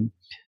 Like the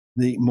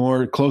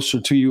more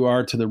closer to you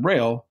are to the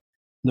rail,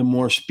 the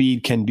more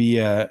speed can be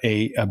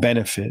a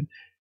benefit.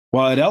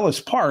 While at Ellis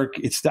Park,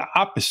 it's the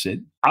opposite.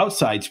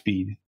 Outside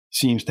speed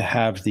seems to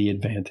have the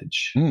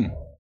advantage.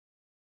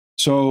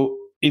 So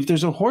if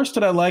there's a horse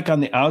that I like on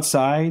the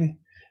outside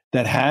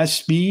that has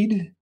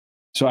speed,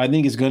 so I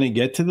think is going to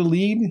get to the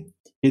lead,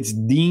 it's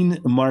Dean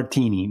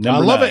Martini. I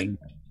love 9. It.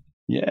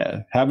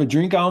 Yeah. Have a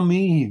drink on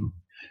me.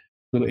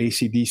 Little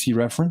AC/DC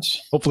reference.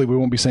 Hopefully we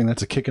won't be saying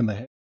that's a kick in the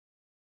head.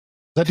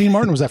 Was that Dean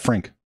Martin or was that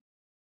Frank?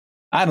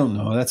 I don't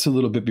know. That's a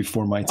little bit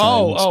before my time.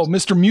 Oh,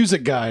 Mr.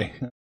 Music Guy.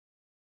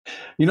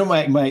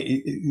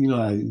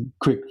 My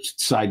quick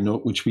side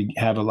note, which we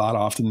have a lot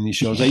often in these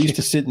shows. I used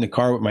to sit in the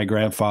car with my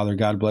grandfather,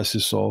 God bless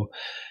his soul,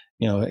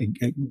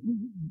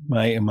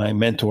 my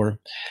mentor.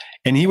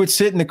 And he would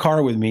sit in the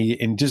car with me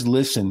and just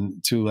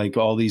listen to like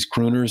all these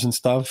crooners and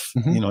stuff,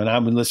 and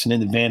I've been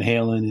listening to Van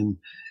Halen and,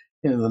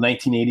 the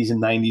 1980s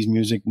and 90s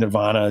music,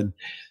 Nirvana.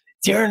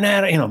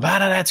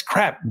 That's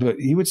crap. But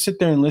he would sit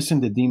there and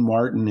listen to Dean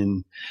Martin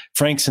and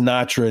Frank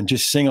Sinatra and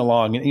just sing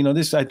along. And,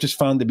 this I just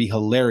found to be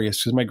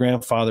hilarious because my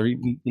grandfather,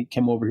 he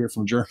came over here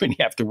from Germany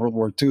after World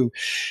War II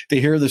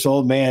to hear this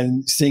old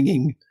man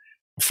singing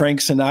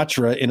Frank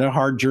Sinatra in a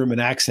hard German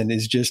accent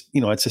is just,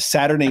 it's a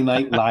Saturday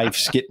Night Live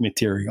skit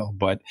material,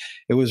 but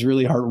it was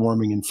really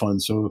heartwarming and fun.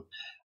 So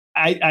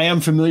I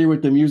am familiar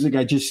with the music.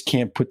 I just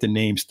can't put the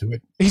names to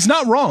it. He's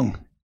not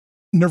wrong.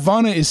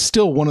 Nirvana is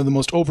still one of the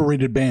most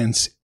overrated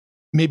bands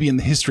maybe in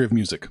the history of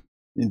music.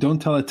 And don't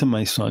tell it to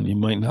my son. You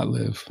might not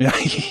live. Yeah.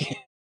 It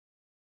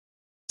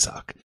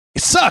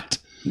sucked.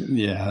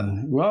 Yeah.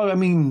 Well, I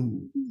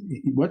mean,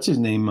 what's his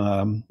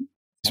name?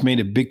 He's made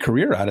a big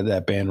career out of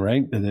that band,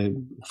 right?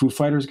 The Foo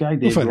Fighters guy,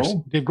 Dave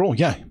Grohl. Dave Grohl,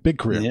 yeah, big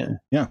career.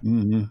 Yeah.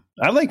 Mm-hmm.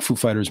 I like Foo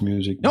Fighters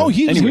music. No,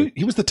 he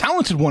was the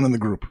talented one in the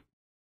group.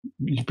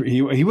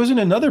 He was in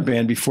another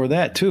band before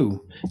that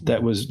too.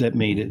 That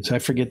made it. So I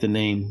forget the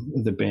name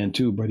of the band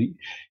too. But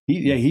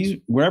he's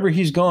wherever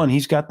he's gone,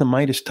 he's got the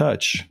Midas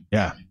touch.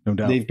 Yeah, no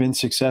doubt. They've been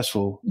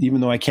successful, even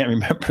though I can't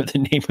remember the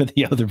name of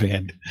the other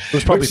band.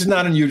 Which is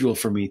not unusual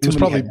for me. It was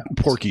probably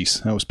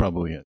Porky's. That was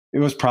probably it. It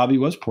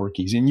was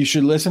Porky's, and you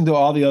should listen to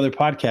all the other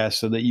podcasts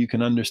so that you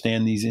can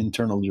understand these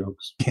internal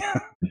jokes.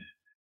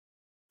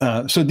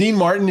 Yeah. So Dean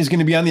Martin is going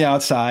to be on the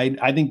outside.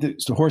 I think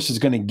the horse is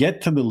going to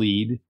get to the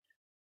lead.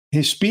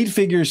 His speed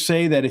figures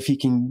say that if he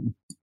can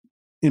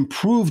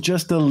improve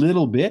just a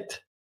little bit,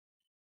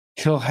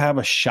 he'll have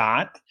a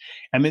shot.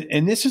 I mean,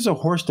 and this is a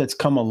horse that's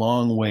come a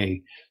long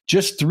way.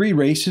 Just 3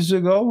 races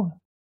ago,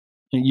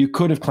 you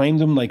could have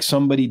claimed him like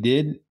somebody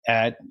did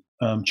at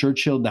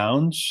Churchill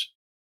Downs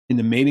in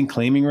the maiden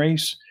claiming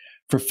race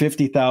for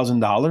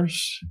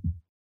 $50,000.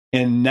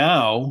 And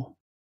now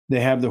they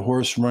have the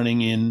horse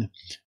running in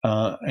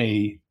so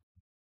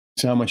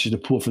how much is the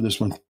pool for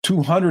this one?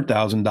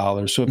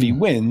 $200,000. So if he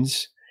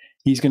wins,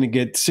 he's going to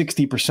get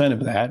 60%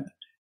 of that.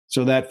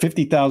 So that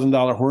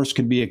 $50,000 horse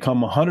could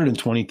become a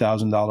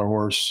 $120,000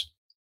 horse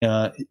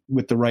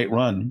with the right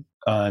run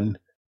on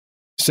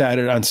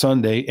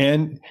Sunday.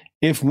 And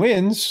if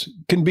wins,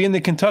 can be in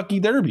the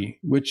Kentucky Derby,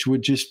 which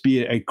would just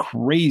be a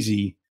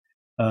crazy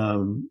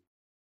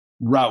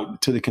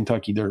route to the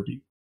Kentucky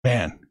Derby.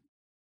 Man,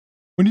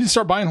 we need to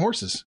start buying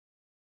horses.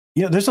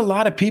 Yeah, there's a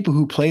lot of people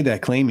who play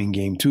that claiming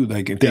game too.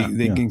 Like if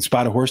they can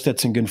spot a horse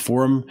that's in good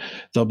form,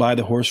 they'll buy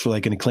the horse for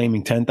like a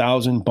claiming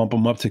 10,000, bump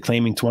them up to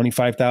claiming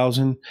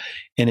 25,000,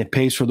 and it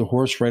pays for the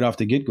horse right off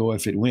the get go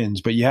if it wins.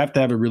 But you have to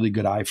have a really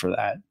good eye for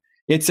that.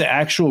 It's an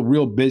actual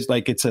real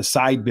like it's a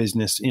side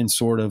business in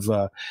sort of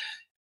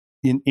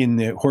in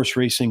the horse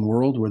racing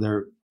world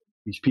where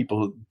these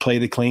people play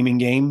the claiming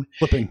game,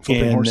 flipping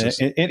horses.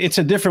 It's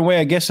a different way,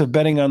 I guess, of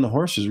betting on the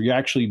horses. Where you're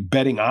actually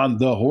betting on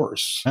the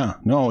horse. Yeah,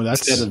 no,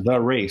 that's instead of the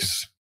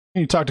race.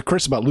 You talk to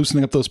Chris about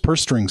loosening up those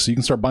purse strings so you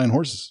can start buying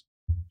horses.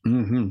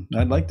 Mm-hmm.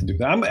 I'd like to do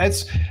that.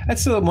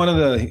 That's one of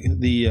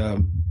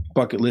the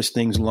bucket list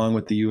things, along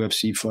with the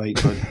UFC fight.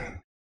 But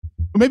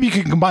maybe you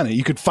could combine it.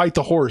 You could fight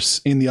the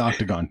horse in the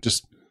octagon.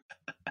 Just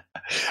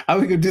I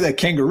would go do that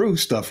kangaroo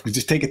stuff.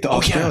 Just take it to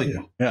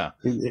Australia. Yeah.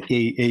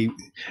 A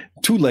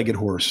two-legged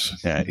horse.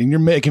 Yeah. And you're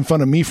making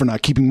fun of me for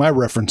not keeping my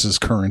references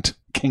current.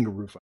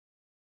 Kangaroo fight.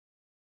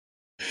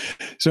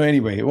 So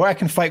anyway, I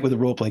can fight with a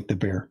rope like the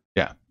bear.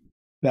 Yeah.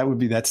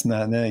 That's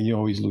not, you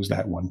always lose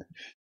that one.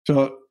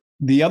 So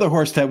the other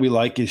horse that we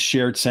like is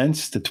Shared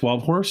Sense, the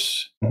 12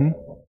 horse. Mm-hmm.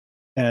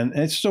 And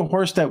it's a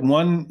horse that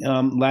won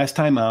last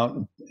time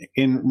out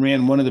and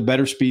ran one of the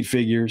better speed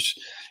figures.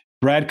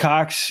 Brad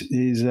Cox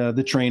is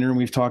the trainer, and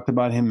we've talked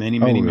about him many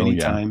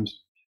times.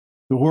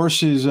 The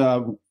horse has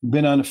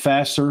been on a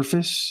fast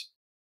surface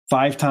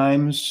 5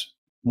 times,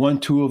 won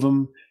 2 of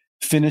them,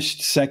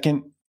 finished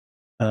second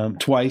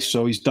twice,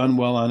 so he's done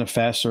well on a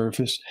fast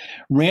surface.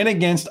 Ran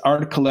against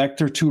Art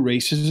Collector 2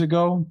 races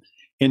ago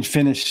and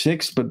finished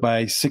 6th, but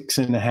by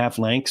 6.5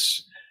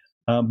 lengths.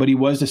 But he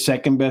was the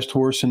second best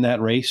horse in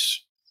that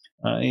race.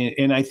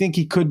 And I think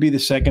he could be the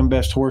second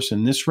best horse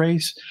in this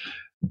race.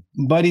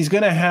 But he's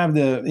going to have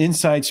the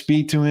inside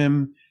speed to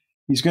him.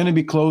 He's going to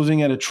be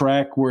closing at a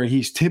track where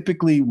he's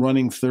typically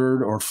running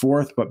 3rd or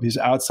 4th, but his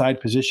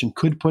outside position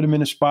could put him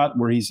in a spot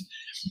where he's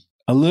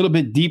a little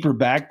bit deeper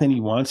back than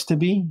he wants to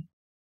be,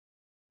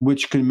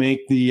 which could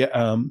make the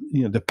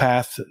the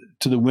path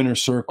to the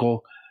winner's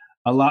circle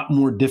a lot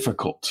more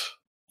difficult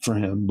for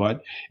him.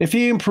 But if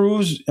he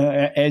improves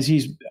as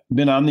he's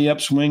been on the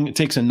upswing, it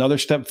takes another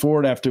step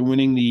forward after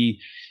winning the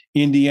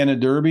Indiana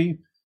Derby.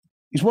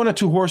 He's one of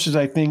 2 horses,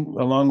 I think,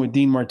 along with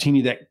Dean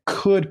Martini, that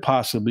could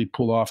possibly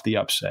pull off the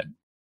upset.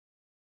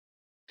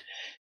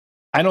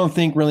 I don't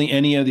think really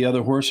any of the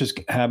other horses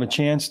have a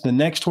chance. The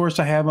next horse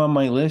I have on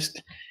my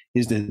list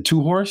is the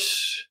 2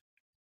 horse,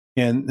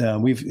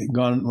 and we've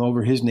gone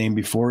over his name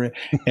before,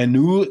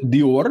 Anu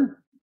Dior.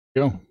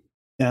 Go.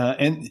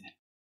 And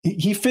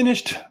he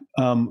finished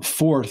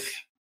 4th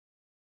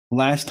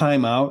last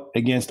time out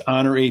against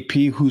Honor AP,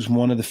 who's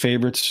one of the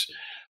favorites.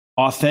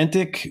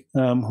 Authentic,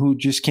 who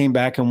just came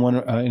back and won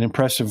an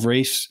impressive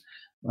race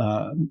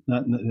not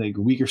like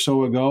a week or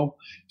so ago.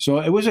 So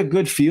it was a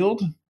good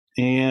field.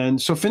 And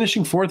so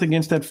finishing 4th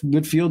against that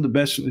good field, the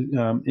best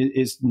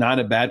is not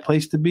a bad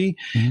place to be.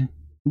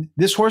 Mm-hmm.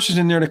 This horse is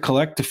in there to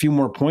collect a few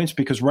more points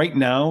because right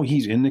now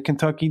he's in the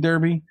Kentucky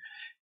Derby.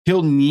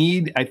 He'll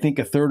need, I think,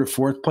 a 3rd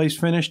or 4th place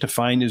finish to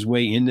find his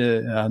way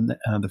into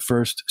the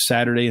first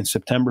Saturday in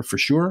September for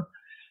sure.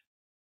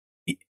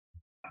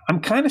 I'm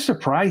kind of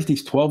surprised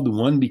he's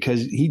 12-1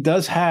 because he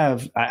does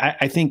have,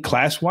 I think,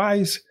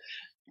 class-wise,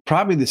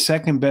 probably the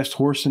second best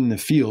horse in the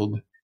field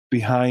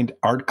behind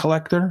Art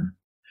Collector.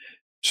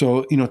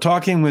 So,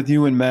 talking with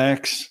you and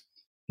Max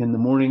in the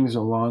mornings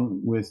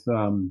along with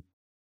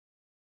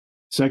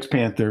Sex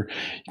Panther,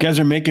 you guys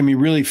are making me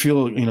really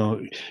feel,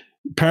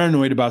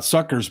 paranoid about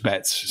suckers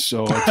bets.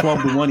 So at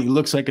 12-1, he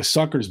looks like a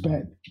suckers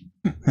bet.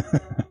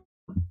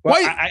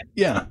 Well,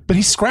 yeah, but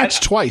he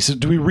scratched twice.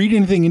 Do we read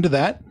anything into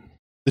that?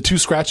 The 2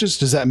 scratches,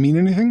 does that mean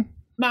anything?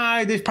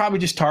 Nah, they're probably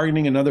just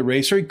targeting another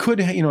race, or he could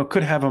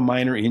have a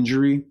minor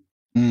injury.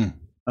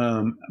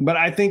 But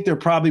I think they're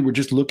probably were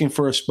just looking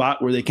for a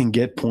spot where they can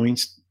get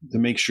points to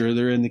make sure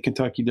they're in the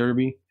Kentucky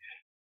Derby.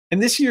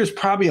 And this year is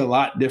probably a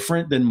lot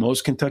different than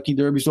most Kentucky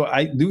Derbies. So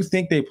I do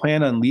think they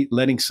plan on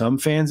letting some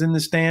fans in the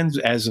stands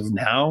as of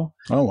now.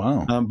 Oh,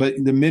 wow. But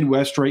the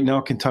Midwest right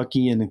now,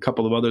 Kentucky and a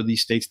couple of other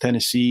these states,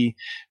 Tennessee,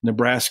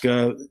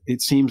 Nebraska,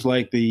 it seems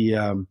like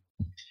the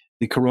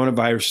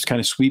coronavirus is kind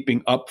of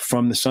sweeping up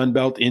from the Sun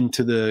Belt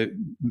into the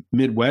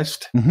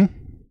Midwest. Mm-hmm.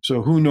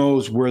 So who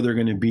knows where they're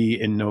going to be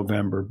in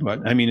November,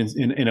 but I mean,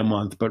 in a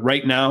month. But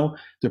right now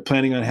they're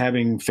planning on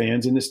having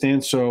fans in the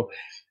stands. So,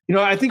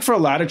 I think for a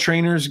lot of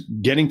trainers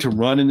getting to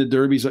run in the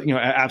Derbies,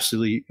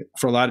 absolutely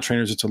for a lot of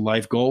trainers, it's a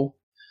life goal.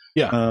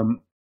 Yeah.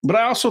 But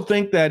I also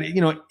think that,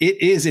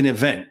 it is an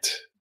event.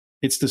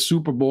 It's the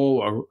Super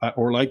Bowl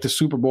or like the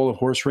Super Bowl of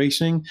horse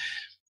racing.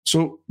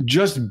 So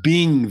just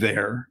being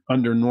there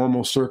under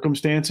normal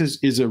circumstances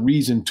is a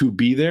reason to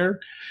be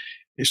there.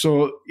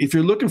 So if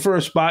you're looking for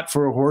a spot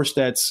for a horse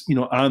that's,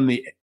 on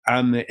the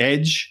on the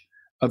edge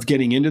of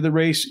getting into the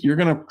race, you're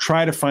going to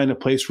try to find a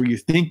place where you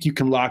think you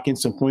can lock in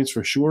some points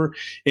for sure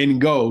and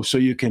go so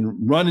you can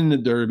run in the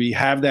Derby,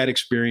 have that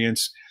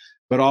experience,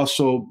 but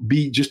also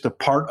be just a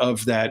part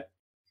of that,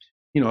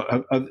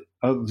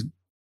 of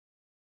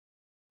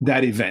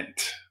that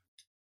event.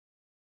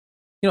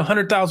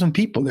 100,000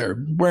 people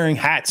there wearing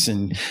hats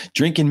and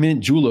drinking mint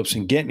juleps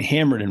and getting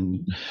hammered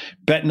and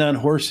betting on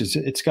horses.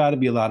 It's got to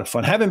be a lot of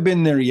fun. Haven't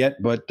been there yet,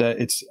 but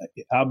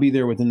I'll be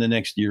there within the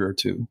next year or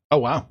two. Oh,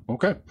 wow.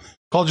 Okay.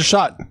 Called your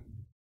shot.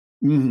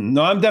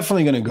 No, I'm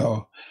definitely going to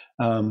go.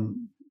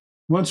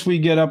 Once we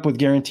get up with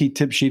Guaranteed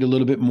Tip Sheet, a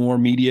little bit more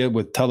media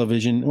with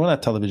television, well,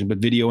 not television, but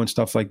video and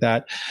stuff like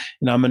that.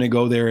 And I'm going to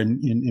go there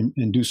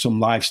and do some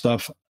live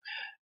stuff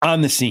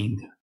on the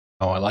scene.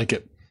 Oh, I like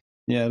it.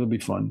 Yeah, it'll be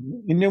fun.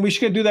 And then we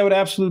should do that with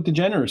absolute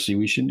degeneracy.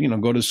 We should,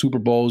 go to Super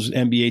Bowls,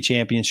 NBA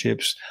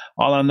championships,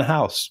 all on the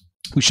house.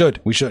 We should.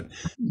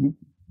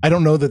 I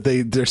don't know that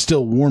they're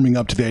still warming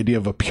up to the idea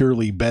of a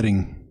purely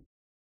betting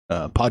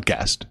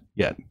podcast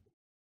yet.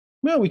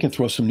 Well, we can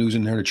throw some news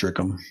in there to trick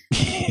them.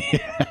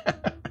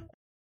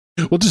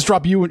 We'll just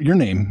drop your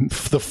name,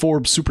 the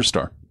Forbes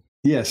superstar.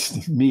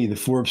 Yes, me, the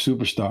Forbes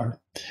superstar.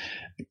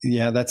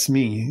 Yeah, that's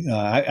me.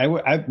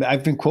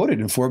 I've been quoted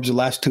in Forbes the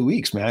last 2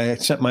 weeks, man. I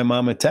sent my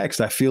mom a text.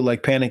 I feel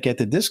like Panic at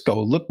the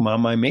Disco. Look,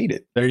 Mom, I made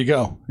it. There you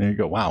go.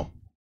 Wow.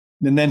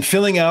 And then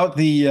filling out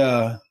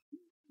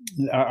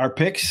our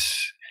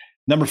picks.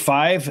 Number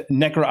 5,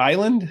 Necker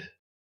Island.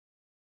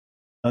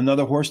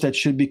 Another horse that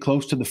should be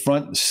close to the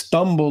front.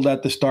 Stumbled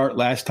at the start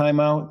last time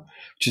out,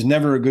 which is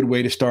never a good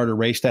way to start a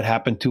race. That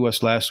happened to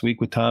us last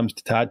week with Tom's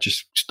Tatat.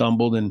 Just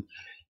stumbled and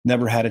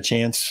never had a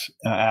chance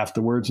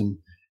afterwards. And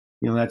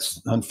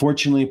that's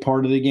unfortunately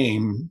part of the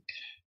game.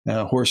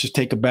 Horses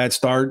take a bad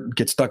start,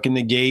 get stuck in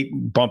the gate,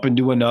 bump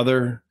into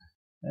another.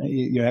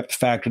 You have to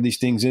factor these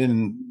things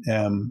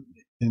in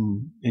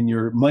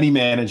your money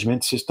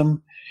management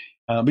system.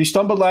 But he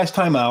stumbled last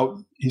time out.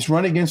 He's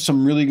run against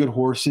some really good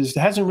horses.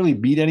 Hasn't really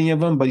beat any of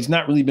them, but he's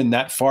not really been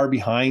that far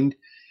behind.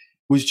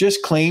 Was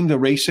just claimed a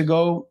race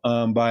ago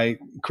by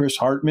Chris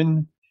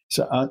Hartman,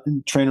 a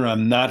trainer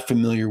I'm not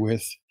familiar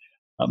with.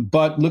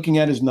 But looking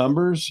at his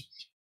numbers,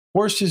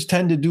 horses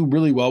tend to do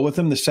really well with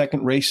him the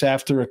second race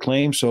after a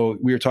claim. So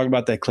we were talking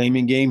about that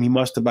claiming game. He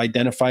must have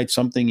identified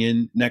something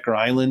in Necker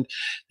Island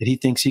that he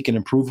thinks he can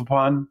improve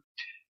upon.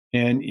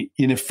 And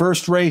in a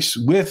first race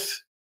with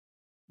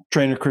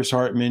trainer Chris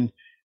Hartman,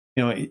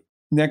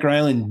 Necker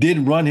Island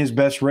did run his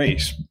best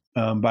race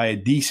by a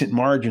decent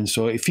margin.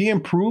 So if he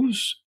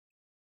improves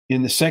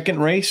in the second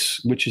race,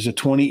 which is a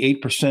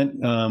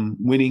 28%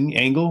 winning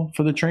angle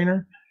for the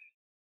trainer,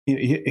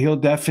 he'll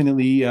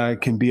definitely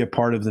can be a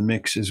part of the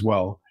mix as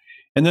well.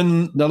 And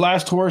then the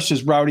last horse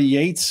is Rowdy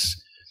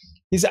Yates.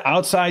 He's an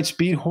outside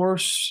speed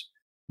horse,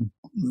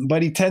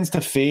 but he tends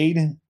to fade.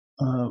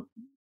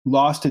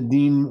 Lost to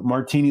Dean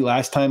Martini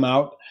last time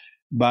out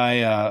by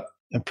a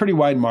pretty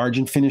wide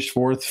margin. Finished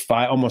 4th,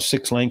 almost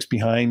 6 lengths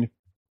behind,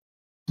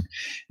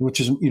 which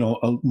is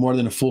more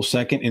than a full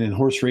second. And in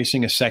horse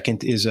racing, a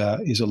second is a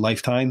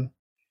lifetime.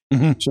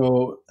 Mm-hmm.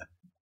 So,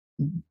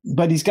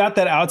 but he's got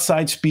that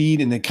outside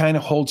speed, and it kind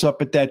of holds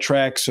up at that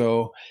track.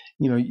 So,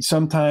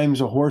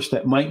 sometimes a horse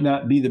that might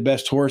not be the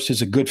best horse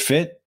is a good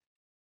fit,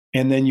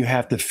 and then you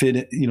have to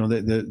fit,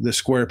 the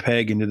square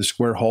peg into the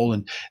square hole,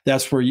 and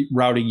that's where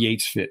Rowdy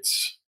Yates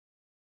fits.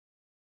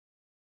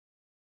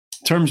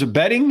 In terms of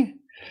betting,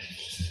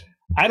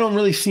 I don't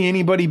really see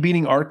anybody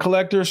beating Art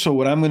Collector. So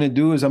what I'm going to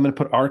do is I'm going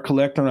to put Art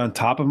Collector on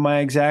top of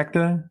my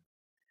exacta,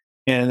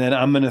 and then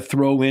I'm going to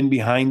throw in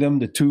behind them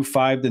the 2,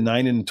 5, the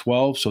 9, and the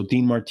 12. So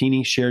Dean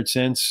Martini, Shared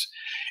Sense,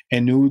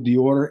 Anu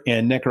Dior,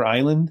 and Necker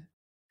Island.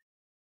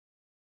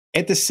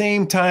 At the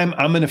same time,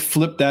 I'm going to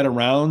flip that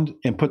around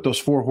and put those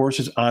 4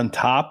 horses on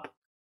top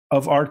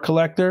of Art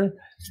Collector,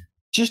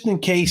 just in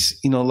case,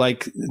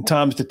 like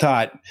Tom's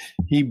Tatat,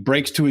 he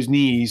breaks to his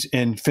knees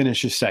and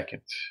finishes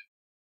second.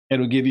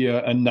 It'll give you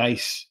a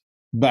nice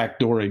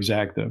backdoor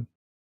exacta.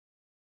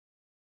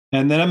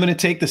 And then I'm going to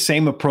take the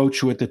same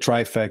approach with the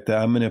trifecta.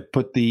 I'm going to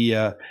put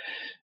the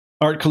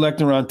Art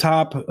Collector on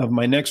top of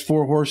my next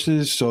 4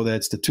 horses. So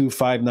that's the 2,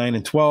 5, 9,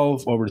 and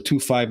 12 over to 2,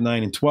 5,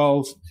 9, and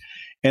 12.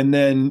 And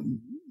then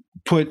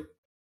put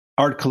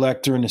Art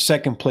Collector in the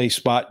second place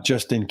spot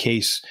just in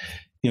case,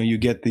 you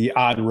get the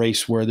odd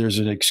race where there's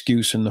an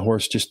excuse and the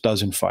horse just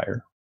doesn't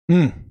fire.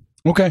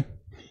 Okay.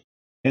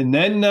 And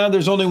then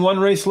there's only 1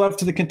 race left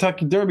to the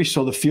Kentucky Derby,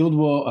 so the field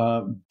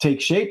will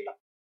take shape.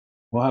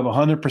 We'll have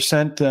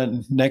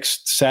 100%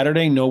 next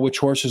Saturday, know which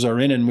horses are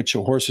in and which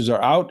horses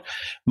are out,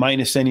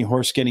 minus any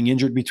horse getting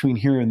injured between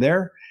here and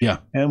there. Yeah.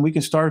 And we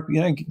can start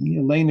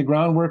laying the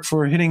groundwork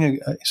for hitting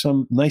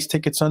some nice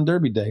tickets on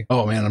Derby Day.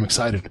 Oh, man, I'm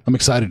excited. I'm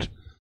going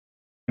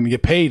to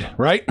get paid,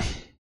 right?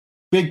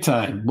 Big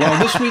time. Well,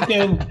 this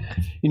weekend,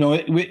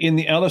 in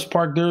the Ellis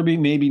Park Derby,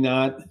 maybe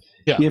not.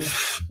 Yeah.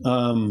 If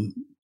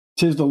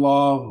tis the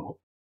law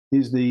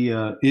is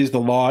the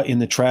law in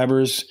the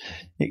Travers,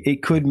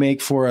 it could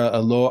make for a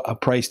low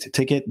priced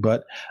ticket.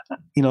 But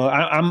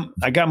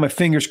I got my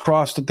fingers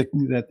crossed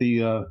that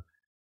the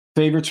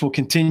Favorites will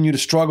continue to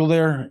struggle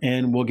there,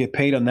 and we'll get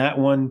paid on that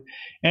one.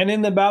 And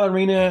in the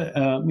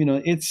ballerina,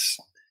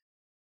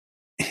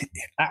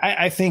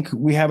 I think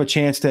we have a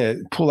chance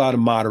to pull out a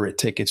moderate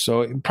ticket.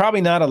 So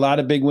probably not a lot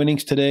of big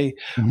winnings today.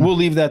 Mm-hmm. We'll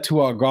leave that to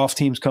our golf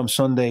teams come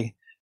Sunday.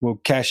 We'll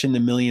cash in the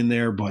million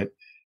there, but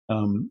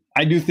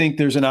I do think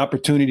there's an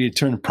opportunity to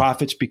turn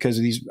profits because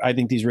of these. I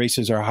think these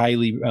races are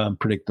highly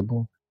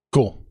predictable.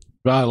 Cool.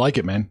 I like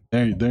it, man.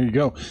 There you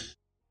go.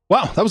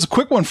 Wow, that was a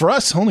quick one for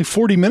us. Only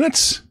 40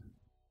 minutes.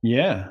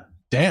 Yeah.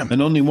 Damn.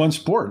 And only one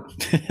sport.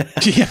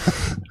 Yeah.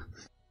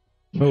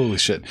 Holy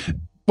shit.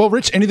 Well,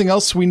 Rich, anything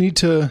else we need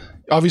to?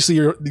 Obviously,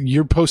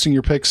 you're posting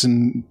your picks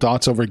and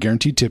thoughts over a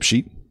Guaranteed Tip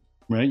Sheet.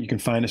 Right. You can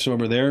find us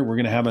over there. We're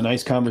going to have a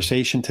nice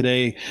conversation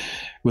today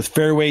with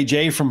Fairway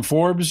Jay from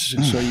Forbes.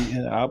 So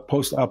I'll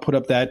put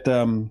up that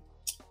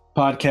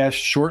podcast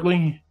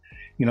shortly.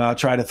 I'll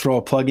try to throw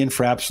a plug in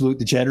for Absolute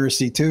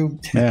Degeneracy too.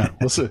 Yeah.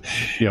 We'll see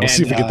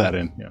if we get that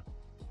in. Yeah.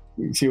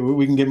 See what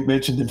we can get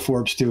mentioned in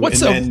Forbes too.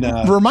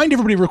 Remind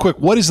everybody real quick,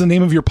 what is the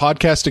name of your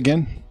podcast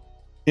again?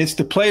 It's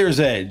The Player's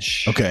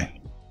Edge. Okay.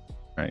 All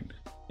right.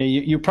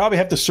 You probably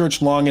have to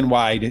search long and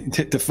wide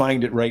to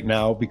find it right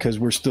now because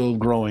we're still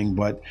growing,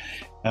 but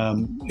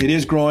it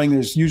is growing.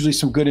 There's usually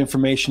some good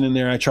information in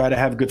there. I try to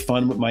have good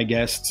fun with my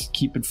guests,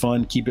 keep it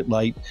fun, keep it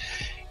light.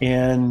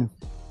 And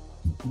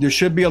there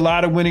should be a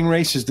lot of winning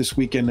races this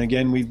weekend.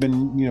 Again, we've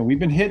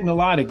been hitting a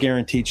lot of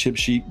Guaranteed Tip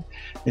Sheet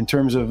in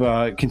terms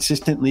of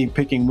consistently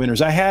picking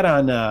winners. I had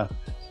on the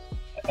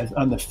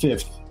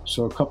 5th,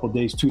 so a couple of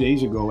days, 2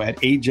 days ago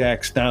at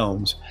Ajax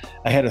Downs,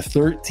 I had a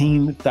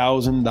 $13,000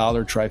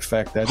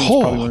 trifecta. That's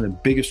probably one of the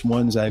biggest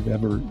ones I've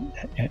ever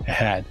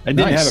had. I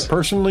didn't have it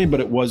personally, but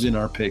it was in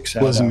our picks.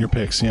 It was in your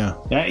picks, yeah.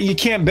 You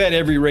can't bet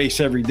every race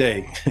every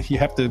day. You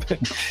have to.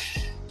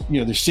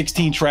 There's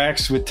 16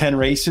 tracks with 10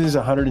 races,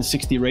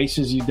 160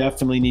 races. You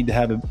definitely need to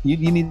have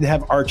you need to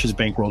have Arch's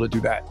bankroll to do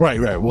that. Right.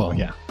 Well,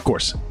 yeah, of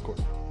course.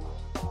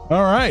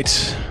 All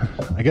right.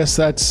 I guess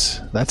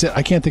that's it.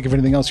 I can't think of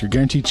anything else. Your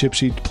Guaranteed Tip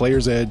Sheet,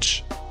 Player's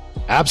Edge,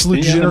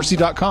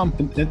 AbsoluteDegeneracy.com.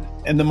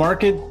 And the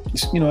market,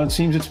 it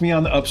seems it's me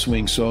on the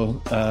upswing.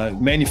 So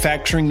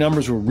manufacturing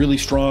numbers were really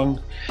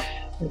strong,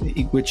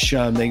 which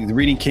the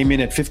reading came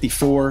in at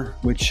 54,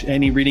 which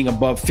any reading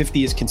above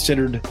 50 is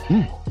considered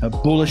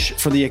bullish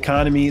for the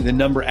economy. The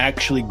number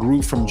actually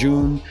grew from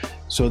June.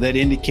 So that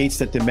indicates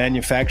that the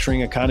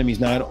manufacturing economy is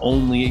not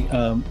only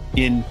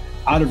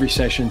out of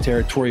recession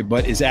territory,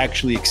 but is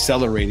actually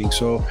accelerating.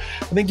 So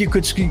I think you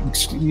could see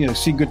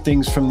good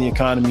things from the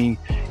economy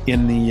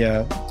in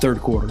the third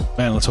quarter.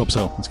 Man, let's hope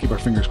so. Let's keep our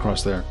fingers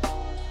crossed there.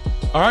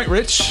 All right,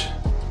 Rich,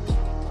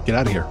 get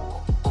out of here.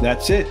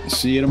 That's it.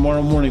 See you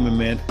tomorrow morning, my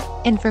man.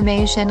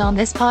 Information on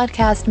this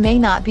podcast may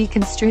not be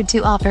construed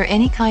to offer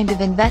any kind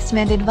of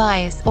investment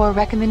advice or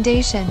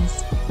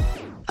recommendations.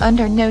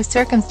 Under no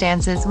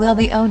circumstances will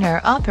the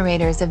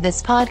owner-operators of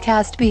this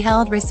podcast be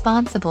held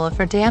responsible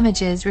for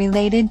damages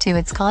related to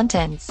its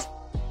contents.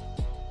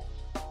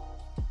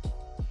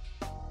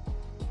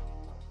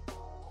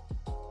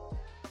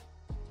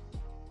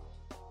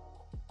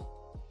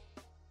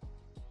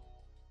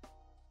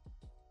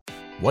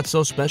 What's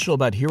so special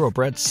about Hero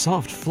Bread's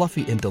soft,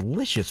 fluffy, and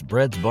delicious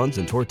breads, buns,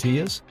 and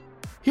tortillas?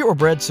 Hero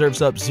Bread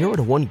serves up 0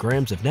 to 1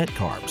 grams of net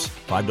carbs,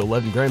 5 to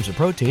 11 grams of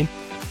protein,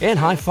 and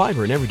high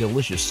fiber in every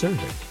delicious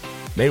serving.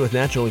 Made with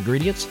natural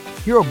ingredients,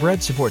 Hero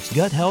Bread supports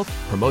gut health,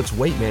 promotes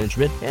weight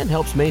management, and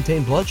helps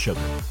maintain blood sugar.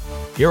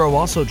 Hero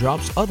also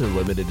drops other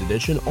limited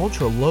edition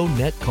ultra-low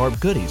net carb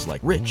goodies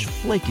like rich,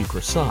 flaky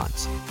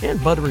croissants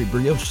and buttery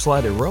brioche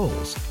slider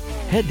rolls.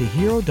 Head to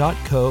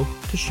hero.co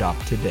to shop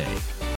today.